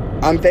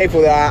 I'm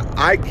thankful that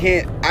I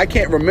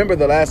can't remember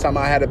the last time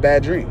I had a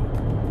bad dream.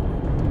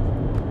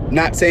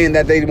 Not saying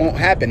that they won't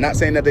happen, not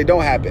saying that they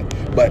don't happen,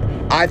 but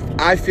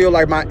I feel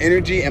like my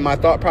energy and my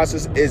thought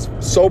process is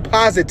so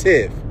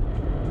positive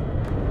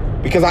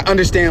because I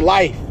understand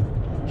life.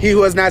 He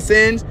who has not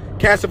sinned,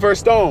 cast the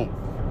first stone.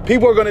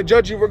 People are going to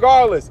judge you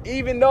regardless,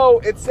 even though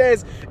it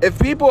says if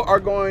people are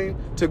going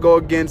to go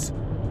against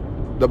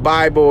the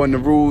Bible and the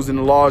rules and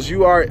the laws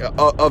you are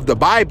of the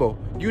Bible,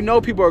 you know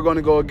people are going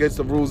to go against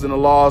the rules and the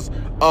laws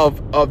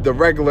of the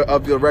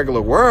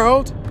regular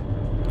world,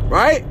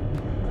 right?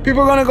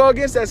 People are going to go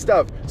against that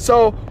stuff.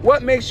 So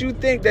what makes you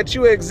think that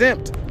you are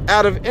exempt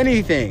out of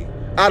anything,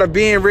 out of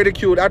being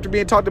ridiculed, after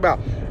being talked about?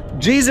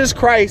 Jesus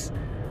Christ,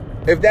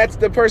 if that's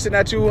the person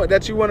that you want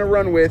to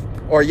run with,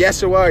 or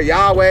Yeshua, or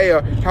Yahweh,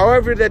 or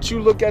however that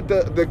you look at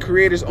the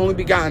Creator's only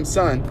begotten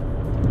Son,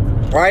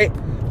 right?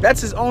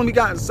 That's his only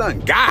begotten Son,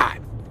 God.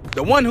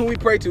 The one who we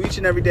pray to each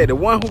and every day. The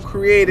one who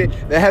created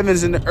the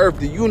heavens and the earth,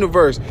 the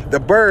universe, the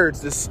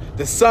birds,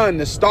 the sun,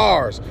 the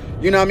stars.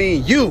 You know what I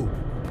mean? You.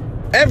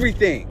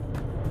 Everything.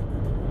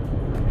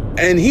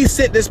 And he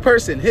sent this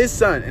person, his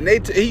son, and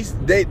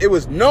it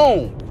was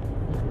known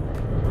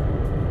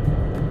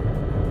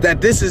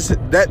that this is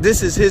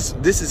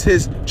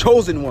his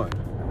chosen one.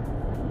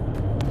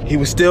 He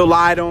was still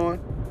lied on.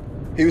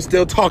 He was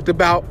still talked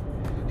about.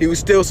 He was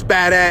still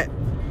spat at.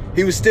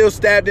 He was still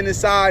stabbed in his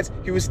sides.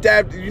 He was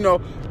stabbed,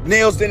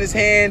 nails in his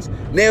hands,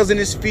 nails in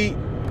his feet,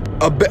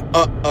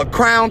 a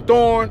crown of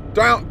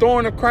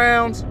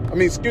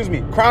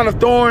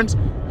thorns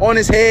on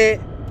his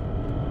head.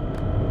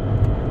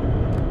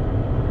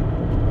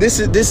 This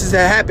is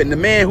what happened. The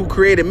man who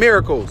created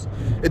miracles.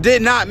 It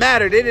did not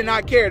matter. They did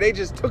not care. They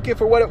just took it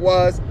for what it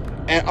was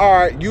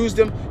and used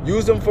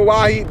them for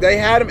while they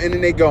had them, and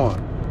then they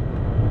gone.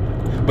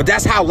 But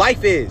that's how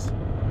life is.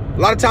 A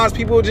lot of times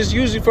people will just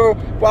use you for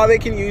while they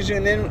can use you,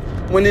 and then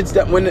when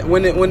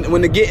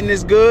the getting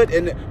is good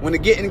and when the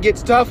getting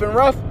gets tough and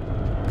rough,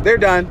 they're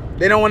done.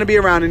 They don't want to be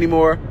around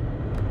anymore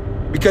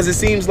because it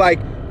seems like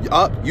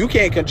you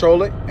can't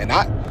control it, and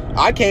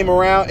I came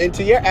around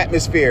into your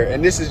atmosphere,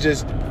 and this is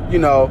just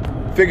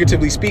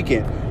figuratively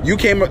speaking.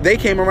 They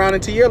came around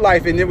into your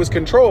life and it was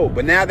controlled,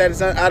 but now that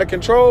it's out of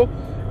control,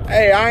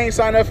 hey, I ain't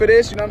signed up for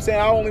this. You know what I'm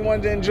saying? I only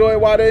wanted to enjoy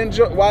while the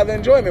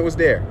enjoyment was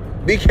there.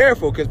 Be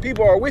careful, because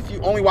people are with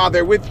you only while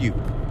they're with you.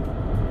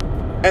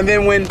 And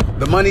then when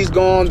the money's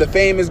gone, the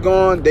fame is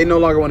gone, they no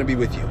longer want to be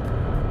with you.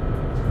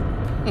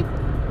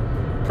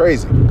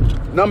 Crazy.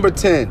 Number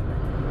 10,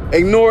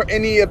 ignore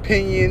any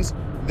opinions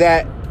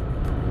that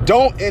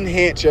don't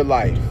enhance your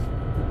life.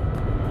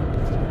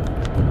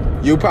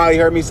 You probably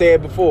heard me say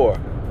it before.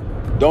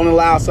 Don't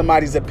allow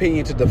somebody's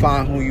opinion to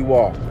define who you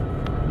are.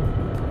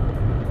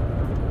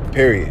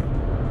 Period.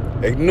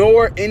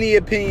 Ignore any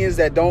opinions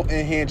that don't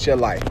enhance your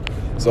life.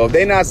 So if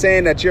they're not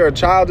saying that you're a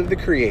child of the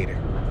Creator,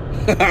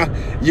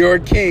 you're a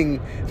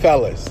king,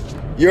 fellas,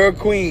 you're a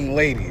queen,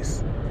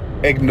 ladies,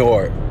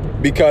 ignore it,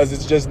 because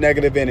it's just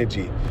negative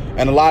energy.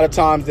 And a lot of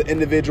times the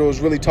individual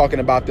is really talking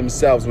about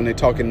themselves when they're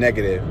talking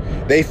negative.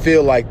 They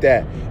feel like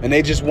that, and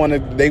they just want to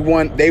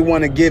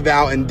give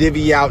out and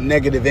divvy out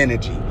negative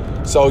energy.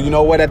 So you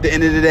know what? At the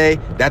end of the day,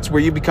 that's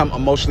where you become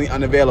emotionally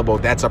unavailable.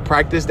 That's a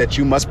practice that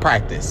you must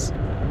practice.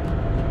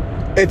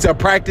 It's a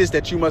practice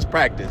that you must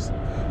practice.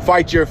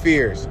 Fight your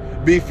fears.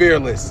 Be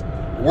fearless.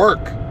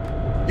 Work.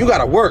 You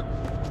gotta work.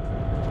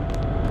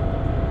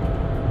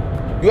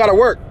 You gotta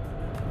work.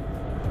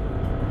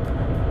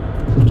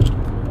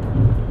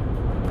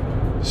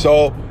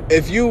 So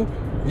if you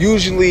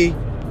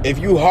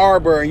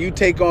harbor and you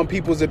take on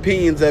people's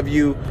opinions of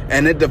you,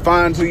 and it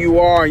defines who you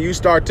are, and you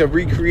start to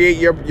recreate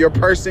your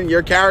person,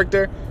 your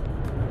character,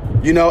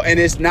 and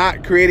it's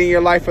not creating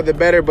your life for the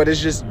better, but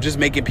it's just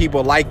making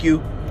people like you.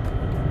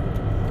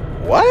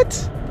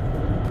 What?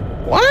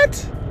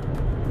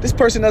 This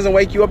person doesn't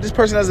wake you up. This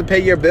person doesn't pay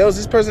your bills.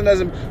 This person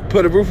doesn't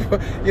put a roof.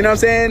 You know what I'm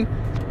saying?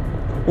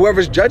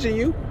 Whoever's judging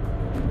you,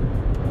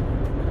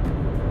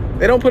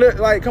 they don't put it,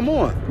 like, come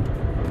on.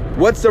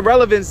 What's the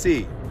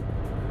relevancy?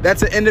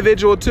 That's an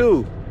individual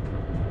too.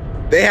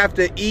 They have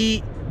to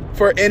eat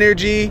for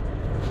energy.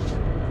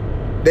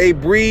 They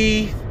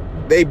breathe.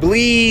 They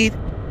bleed.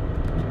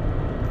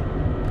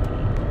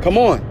 Come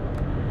on.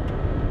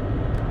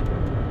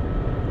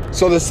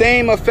 So the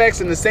same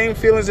effects and the same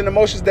feelings and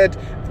emotions that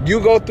you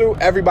go through,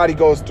 everybody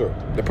goes through.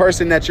 The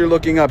person that you're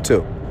looking up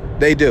to,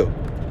 they do.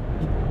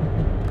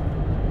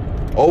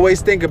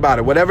 Always think about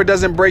it. Whatever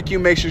doesn't break you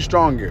makes you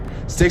stronger.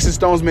 Sticks and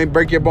stones may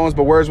break your bones,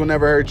 but words will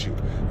never hurt you.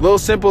 Little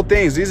simple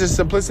things. These are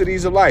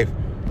simplicities of life.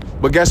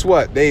 But guess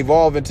what? They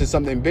evolve into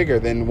something bigger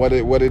than what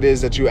it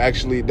is that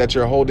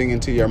you're holding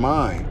into your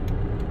mind.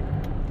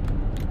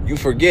 You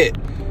forget.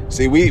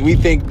 See, we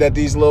think that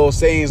these little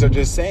sayings are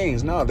just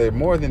sayings. No, they're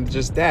more than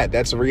just that.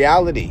 That's a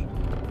reality.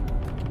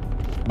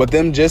 But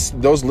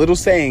those little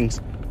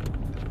sayings,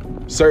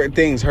 certain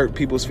things hurt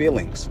people's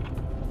feelings.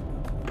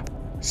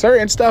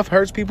 Certain stuff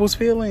hurts people's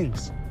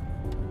feelings.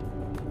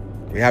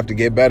 We have to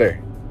get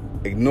better.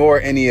 Ignore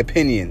any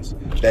opinions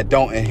that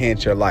don't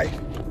enhance your life.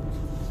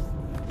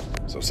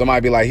 So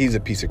somebody be like, he's a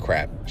piece of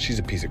crap. She's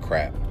a piece of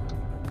crap.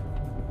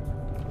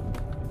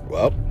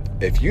 Well,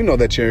 if you know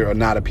that you're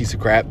not a piece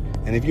of crap,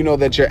 and if you know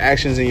that your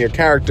actions and your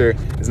character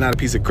is not a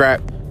piece of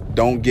crap,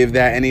 don't give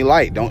that any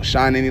light. Don't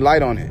shine any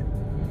light on it.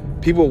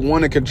 People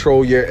want to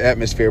control your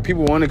atmosphere.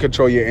 People want to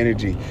control your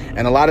energy.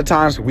 And a lot of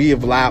times we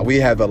have allowed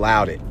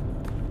it.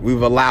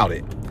 We've allowed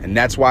it. And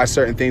that's why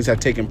certain things have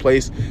taken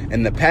place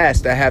in the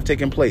past that have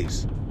taken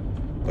place.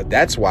 But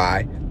that's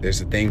why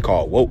there's a thing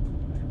called woke.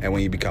 And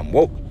when you become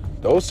woke,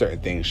 those certain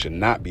things should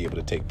not be able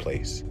to take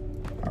place.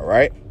 All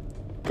right?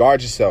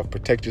 Guard yourself.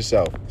 Protect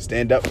yourself.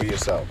 Stand up for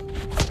yourself.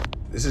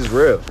 This is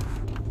real.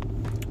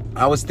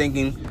 I was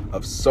thinking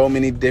of so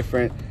many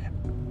different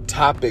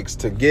topics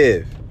to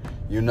give,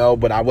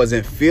 but I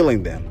wasn't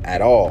feeling them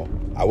at all.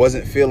 I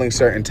wasn't feeling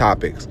certain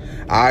topics.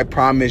 I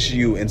promise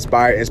you,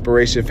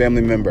 Inspiration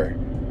family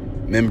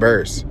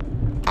members,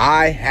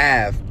 I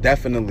have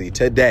definitely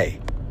today,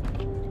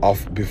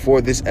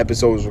 before this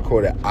episode was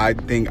recorded, I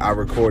think I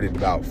recorded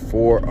about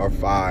 4 or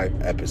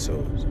 5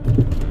 episodes,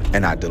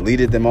 and I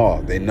deleted them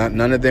all.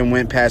 None of them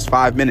went past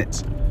 5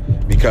 minutes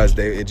because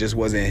it just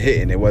wasn't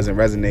hitting. It wasn't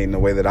resonating the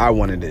way that I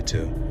wanted it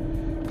to.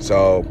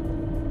 So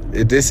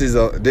this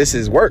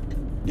is work.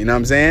 You know what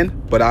I'm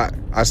saying? But I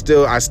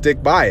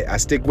stick by it. I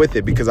stick with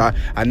it because I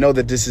know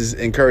that this is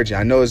encouraging.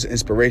 I know it's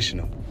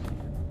inspirational.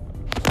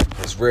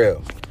 It's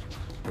real.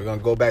 We're going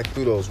to go back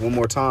through those one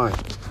more time.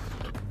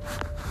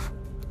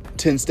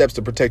 10 steps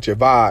to protect your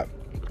vibe.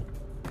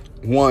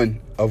 1,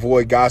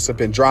 avoid gossip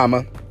and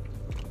drama.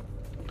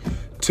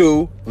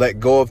 2, let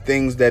go of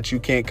things that you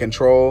can't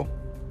control.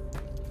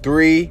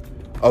 3,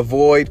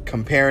 avoid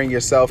comparing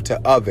yourself to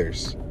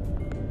others.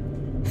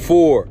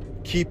 4,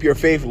 keep your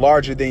faith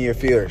larger than your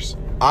fears.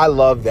 I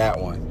love that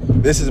one.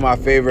 This is my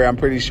favorite. I'm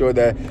pretty sure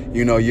that,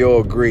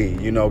 you'll agree.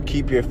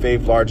 Keep your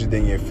faith larger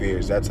than your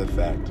fears. That's a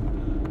fact.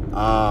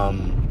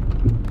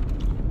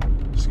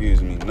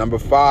 Excuse me. Number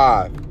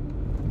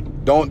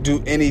 5, don't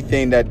do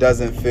anything that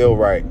doesn't feel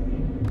right.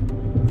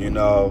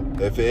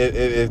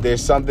 If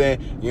there's something,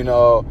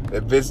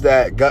 if it's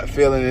that gut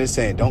feeling and it's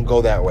saying, don't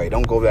go that way,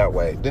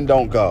 then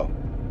don't go.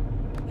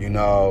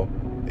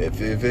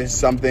 If it's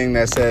something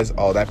that says,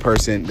 oh, that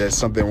person, there's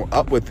something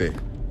up with it,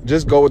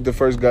 just go with the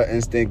first gut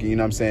instinct. You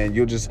know what I'm saying?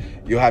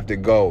 You'll have to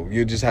go.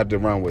 You just have to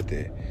run with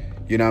it.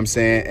 You know what I'm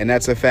saying? And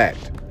that's a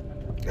fact.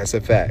 That's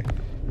a fact.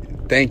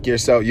 Thank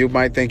yourself. You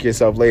might thank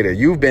yourself later.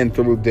 You've been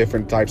through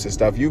different types of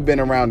stuff. You've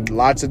been around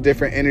lots of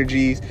different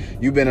energies.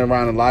 You've been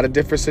around a lot of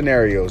different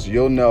scenarios.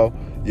 You'll know.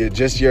 Your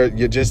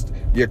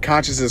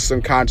conscious and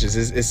subconscious.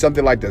 It's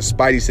something like the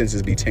spidey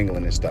senses be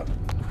tingling and stuff.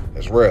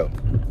 That's real.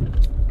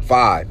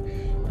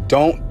 5,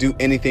 don't do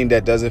anything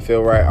that doesn't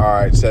feel right.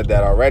 All right, said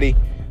that already.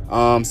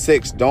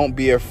 6, don't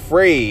be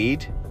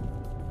afraid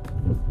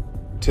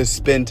to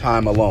spend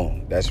time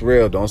alone. That's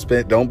real.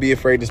 Don't be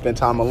afraid to spend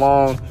time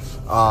alone.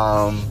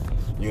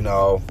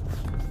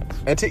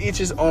 And to each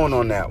his own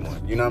on that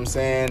one. You know what I'm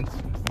saying?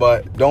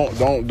 But don't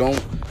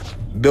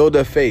build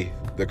a faith.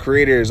 The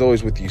Creator is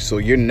always with you, so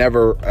you're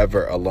never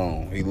ever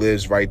alone. He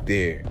lives right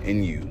there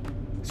in you.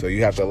 So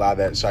you have to allow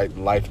that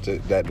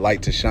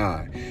light to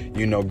shine.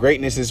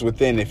 Greatness is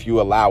within if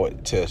you allow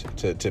it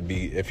to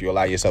be, if you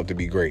allow yourself to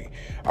be great.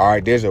 All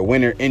right, there's a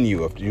winner in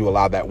you if you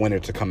allow that winner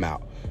to come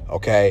out.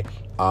 Okay?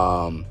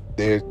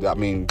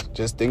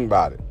 Just think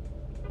about it.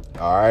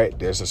 All right,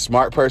 there's a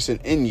smart person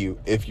in you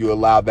if you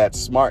allow that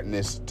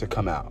smartness to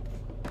come out.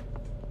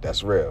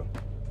 That's real.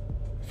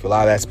 If you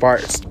allow that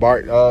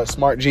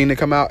smart gene to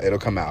come out, it'll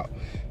come out.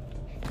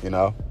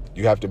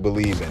 You have to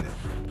believe in it.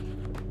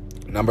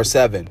 Number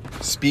 7,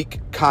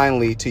 speak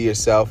kindly to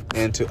yourself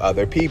and to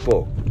other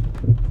people.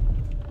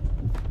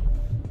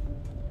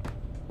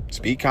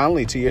 Speak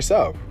kindly to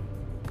yourself.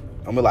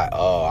 I'm like,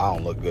 oh, I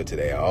don't look good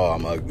today. Oh,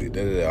 I'm ugly.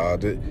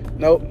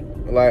 Nope.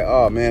 Like,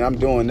 oh, man, I'm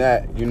doing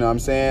that. You know what I'm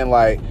saying?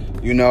 Like,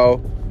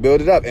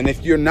 build it up. And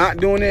if you're not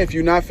doing it, if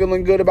you're not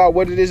feeling good about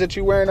what it is that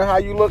you're wearing or how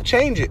you look,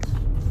 change it.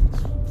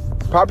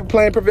 Proper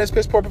planning prevents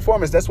piss poor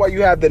performance. That's why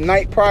you have the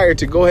night prior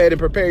to go ahead and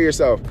prepare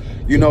yourself,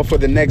 for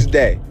the next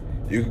day.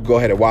 You could go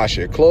ahead and wash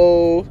your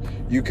clothes.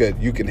 You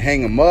can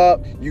hang them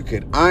up. You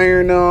could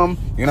iron them.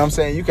 You know what I'm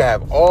saying? You can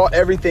have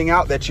everything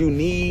out that you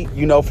need,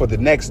 for the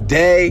next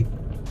day.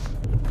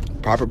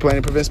 Proper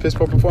planning prevents piss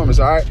poor performance,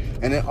 all right?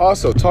 And then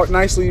also, talk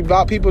nicely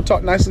about people.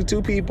 Talk nicely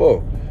to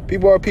people.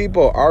 People are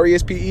people.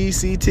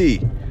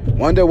 R-E-S-P-E-C-T.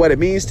 Wonder what it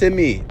means to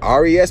me.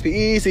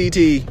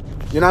 R-E-S-P-E-C-T. You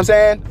know what I'm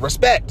saying?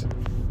 Respect.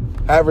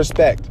 Have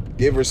respect.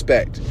 Give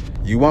respect.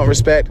 You want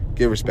respect?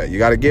 Give respect. You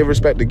got to give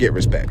respect to get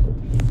respect.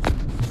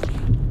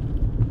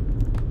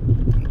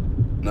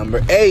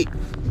 Number 8.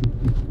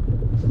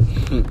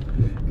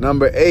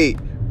 Number 8.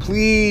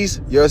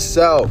 Please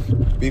yourself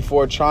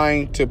before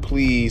trying to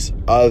please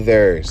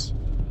others.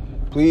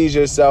 Please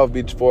yourself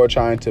before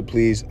trying to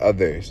please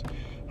others.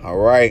 All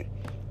right.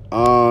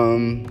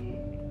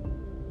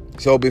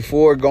 So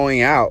before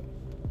going out,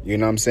 you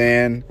know what I'm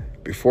saying?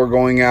 Before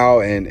going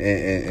out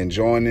and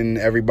joining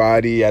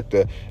everybody at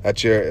the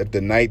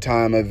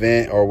nighttime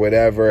event or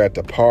whatever, at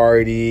the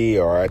party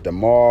or at the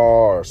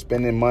mall or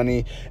spending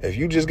money, if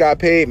you just got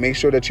paid, make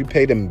sure that you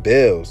pay them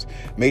bills.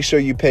 Make sure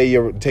you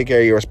take care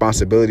of your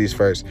responsibilities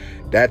first.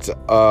 That's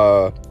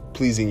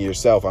pleasing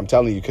yourself. I'm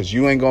telling you, because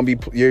you ain't gonna be,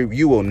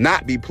 you will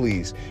not be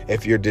pleased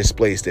if you're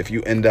displaced, if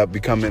you end up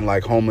becoming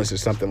like homeless or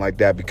something like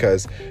that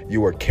because you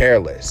were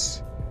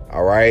careless.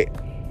 All right.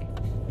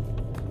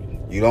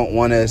 You don't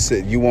want to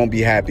sit, you won't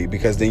be happy,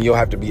 because then you'll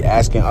have to be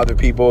asking other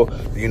people,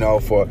 you know,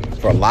 for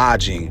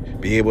lodging,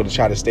 be able to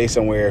try to stay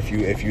somewhere if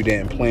you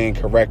didn't plan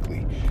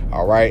correctly.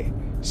 All right.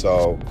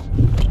 So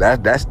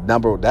that's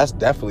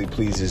definitely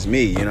pleases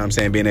me, you know what I'm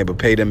saying, being able to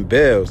pay them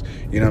bills,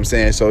 you know what I'm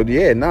saying. So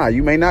yeah,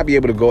 you may not be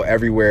able to go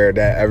everywhere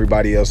that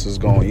everybody else is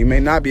going. You may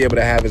not be able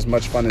to have as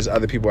much fun as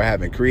other people are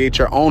having. Create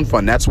your own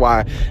fun. That's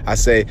why I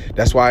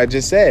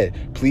just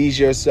said please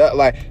yourself.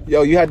 Like,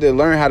 yo, you have to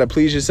learn how to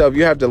please yourself.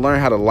 You have to learn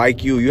how to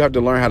like you. You have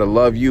to learn how to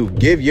love you.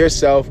 Give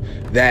yourself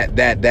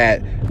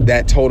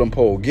that totem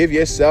pole. Give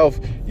yourself,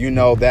 you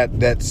know,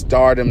 that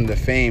stardom, the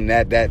fame,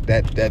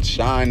 that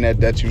shine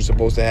that you're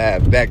supposed to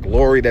have, that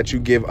glory that you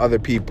give other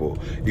people.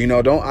 You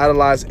know, don't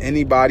idolize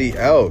anybody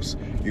else.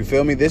 You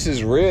feel me? This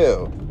is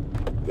real.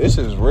 This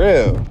is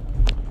real.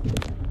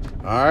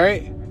 All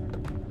right.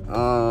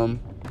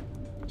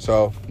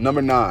 So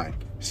number 9,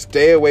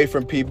 stay away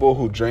from people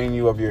who drain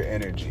you of your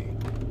energy.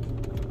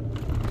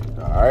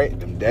 All right,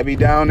 them Debbie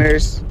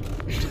Downers,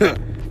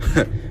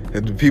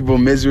 the people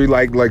misery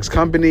likes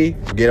company,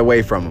 get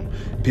away from them.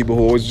 People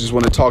who always just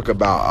want to talk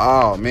about,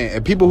 oh man,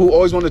 and people who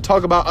always want to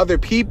talk about other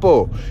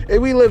people.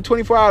 And we live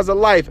 24 hours of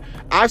life.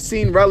 I've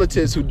seen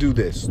relatives who do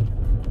this.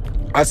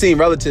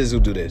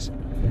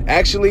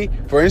 Actually,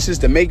 for instance,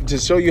 to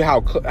show you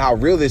how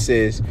real this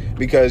is,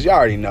 because you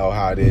already know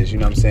how it is, you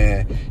know what I'm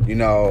saying? You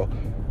know,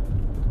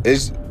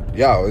 it's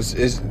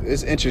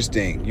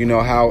interesting, you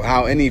know,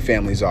 how any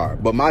families are.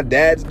 But my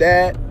dad's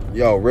dad,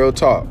 real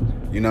talk,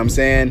 you know what I'm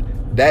saying?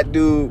 That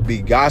dude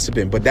be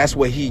gossiping, but that's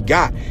what he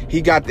got.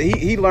 He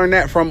learned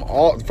that from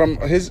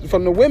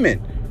the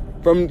women.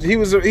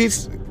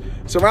 He's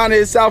surrounded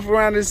himself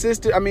around his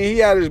sister. I mean, he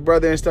had his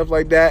brother and stuff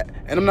like that.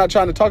 And I'm not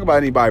trying to talk about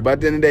anybody, but at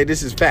the end of the day,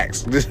 this is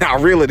facts. This is how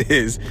real it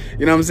is.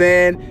 You know what I'm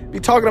saying? Be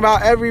talking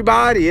about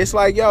everybody. It's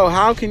like, yo,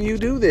 how can you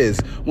do this?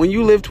 When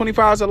you live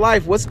 24 hours of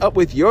life, what's up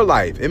with your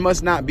life? It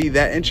must not be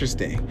that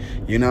interesting.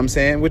 You know what I'm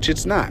saying? Which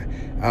it's not.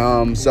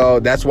 So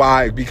that's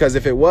why, because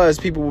if it was,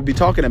 people would be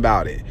talking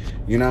about it.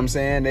 You know what I'm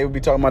saying? They would be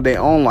talking about their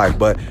own life,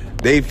 but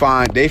they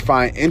find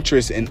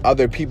interest in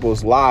other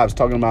people's lives,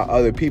 talking about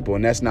other people,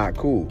 and that's not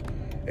cool.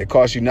 It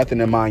costs you nothing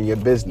to mind your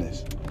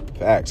business.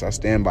 Facts. I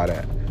stand by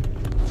that.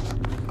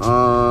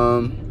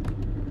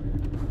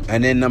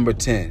 And then number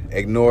 10,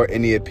 ignore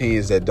any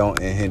opinions that don't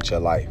enhance your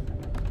life.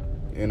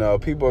 You know,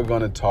 people are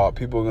going to talk.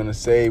 People are going to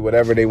say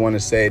whatever they want to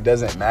say. It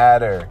doesn't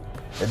matter.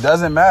 It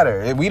doesn't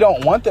matter. We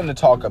don't want them to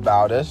talk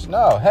about us.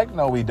 No, heck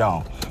no, we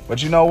don't.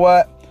 But you know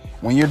what?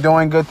 When you're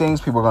doing good things,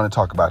 people are going to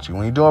talk about you.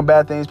 When you're doing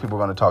bad things, people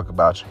are going to talk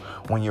about you.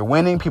 When you're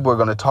winning, people are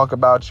going to talk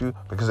about you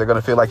because they're going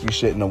to feel like you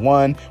shouldn't have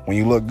won. When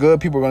you look good,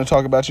 people are going to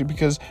talk about you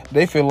because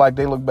they feel like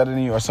they look better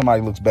than you, or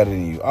somebody looks better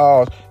than you.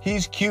 Oh,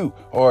 he's cute,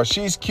 or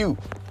she's cute.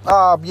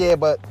 Yeah,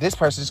 but this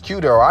person's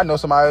cuter, or I know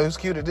somebody who's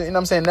cuter. You know what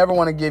I'm saying? Never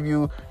want to give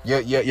you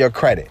your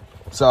credit.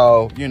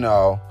 So, you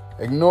know,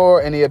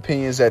 ignore any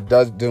opinions that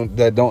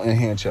don't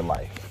enhance your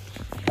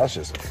life. That's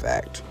just a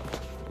fact.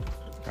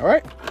 All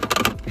right.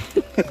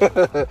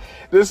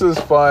 This is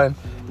fun.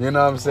 You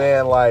know what I'm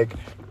saying? Like,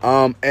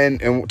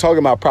 and talking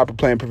about proper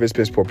plan prevents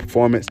piss poor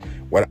performance.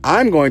 What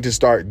I'm going to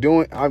start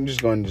doing, I'm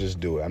just going to just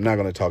do it. I'm not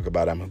going to talk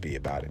about it. I'm going to be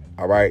about it.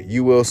 All right.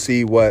 You will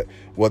see what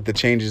the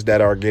changes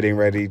that are getting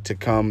ready to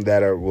come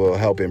will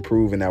help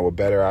improve and that will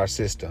better our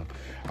system.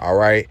 All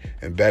right.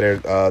 And better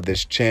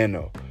this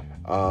channel.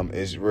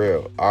 Is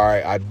real. All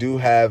right. I do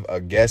have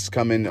a guest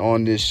coming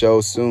on this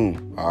show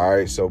soon. All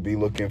right. So be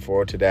looking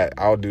forward to that.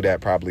 I'll do that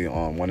probably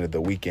on one of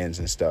the weekends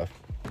and stuff.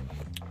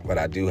 But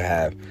I do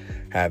have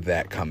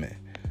that coming.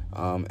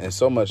 And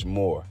so much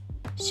more.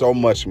 So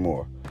much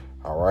more.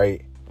 All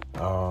right.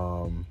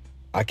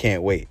 I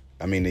can't wait.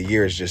 I mean, the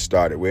year has just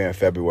started. We're in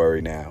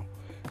February now.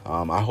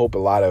 I hope a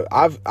lot of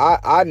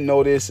I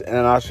notice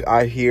and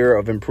I hear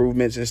of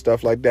improvements and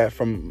stuff like that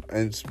from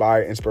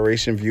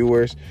inspiration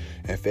viewers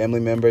and family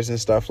members and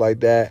stuff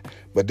like that.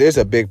 But there's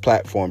a big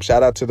platform.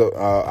 Shout out to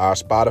our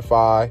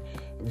Spotify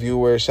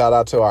viewers. Shout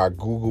out to our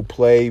Google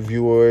Play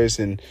viewers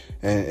and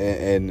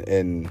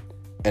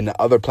the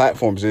other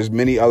platforms. There's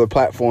many other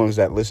platforms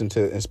that listen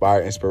to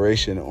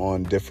inspiration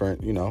on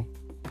different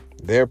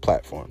their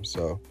platform.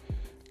 So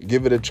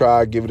give it a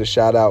try, give it a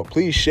shout out.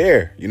 Please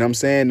share. You know what I'm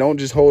saying? Don't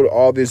just hold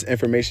all this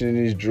information and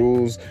these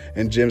jewels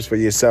and gems for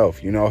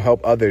yourself. You know,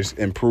 help others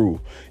improve,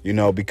 you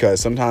know,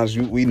 because sometimes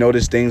we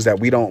notice things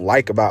that we don't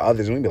like about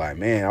others. And we be like,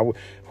 man,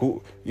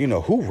 who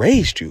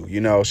raised you?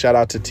 You know, shout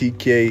out to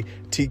TK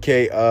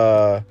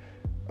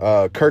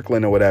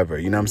Kirkland or whatever.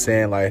 You know what I'm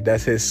saying? Like,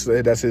 that's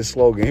his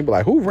slogan. He'd be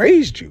like, who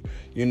raised you?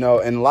 You know,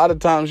 and a lot of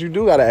times you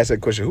do got to ask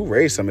that question, who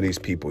raised some of these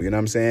people? You know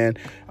what I'm saying?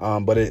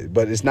 But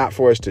it's not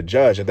for us to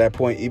judge at that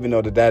point, even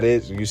though that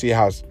is, you see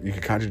how you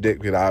can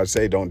contradict, because I would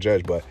say don't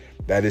judge, but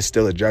that is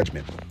still a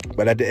judgment.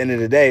 But at the end of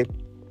the day,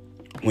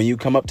 when you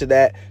come up to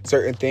that,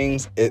 certain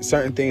things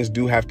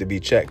do have to be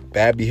checked.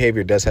 Bad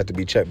behavior does have to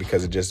be checked,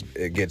 because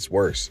it gets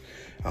worse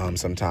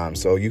sometimes.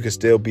 So you can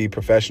still be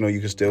professional, you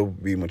can still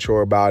be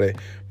mature about it,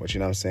 but you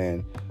know what I'm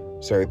saying,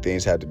 certain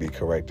things have to be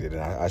corrected,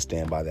 and I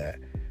stand by that.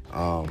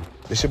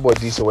 This your boy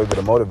Diesel Wavy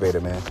the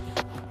Motivator, man.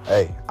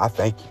 Hey, I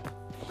thank you.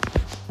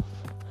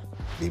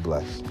 Be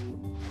blessed.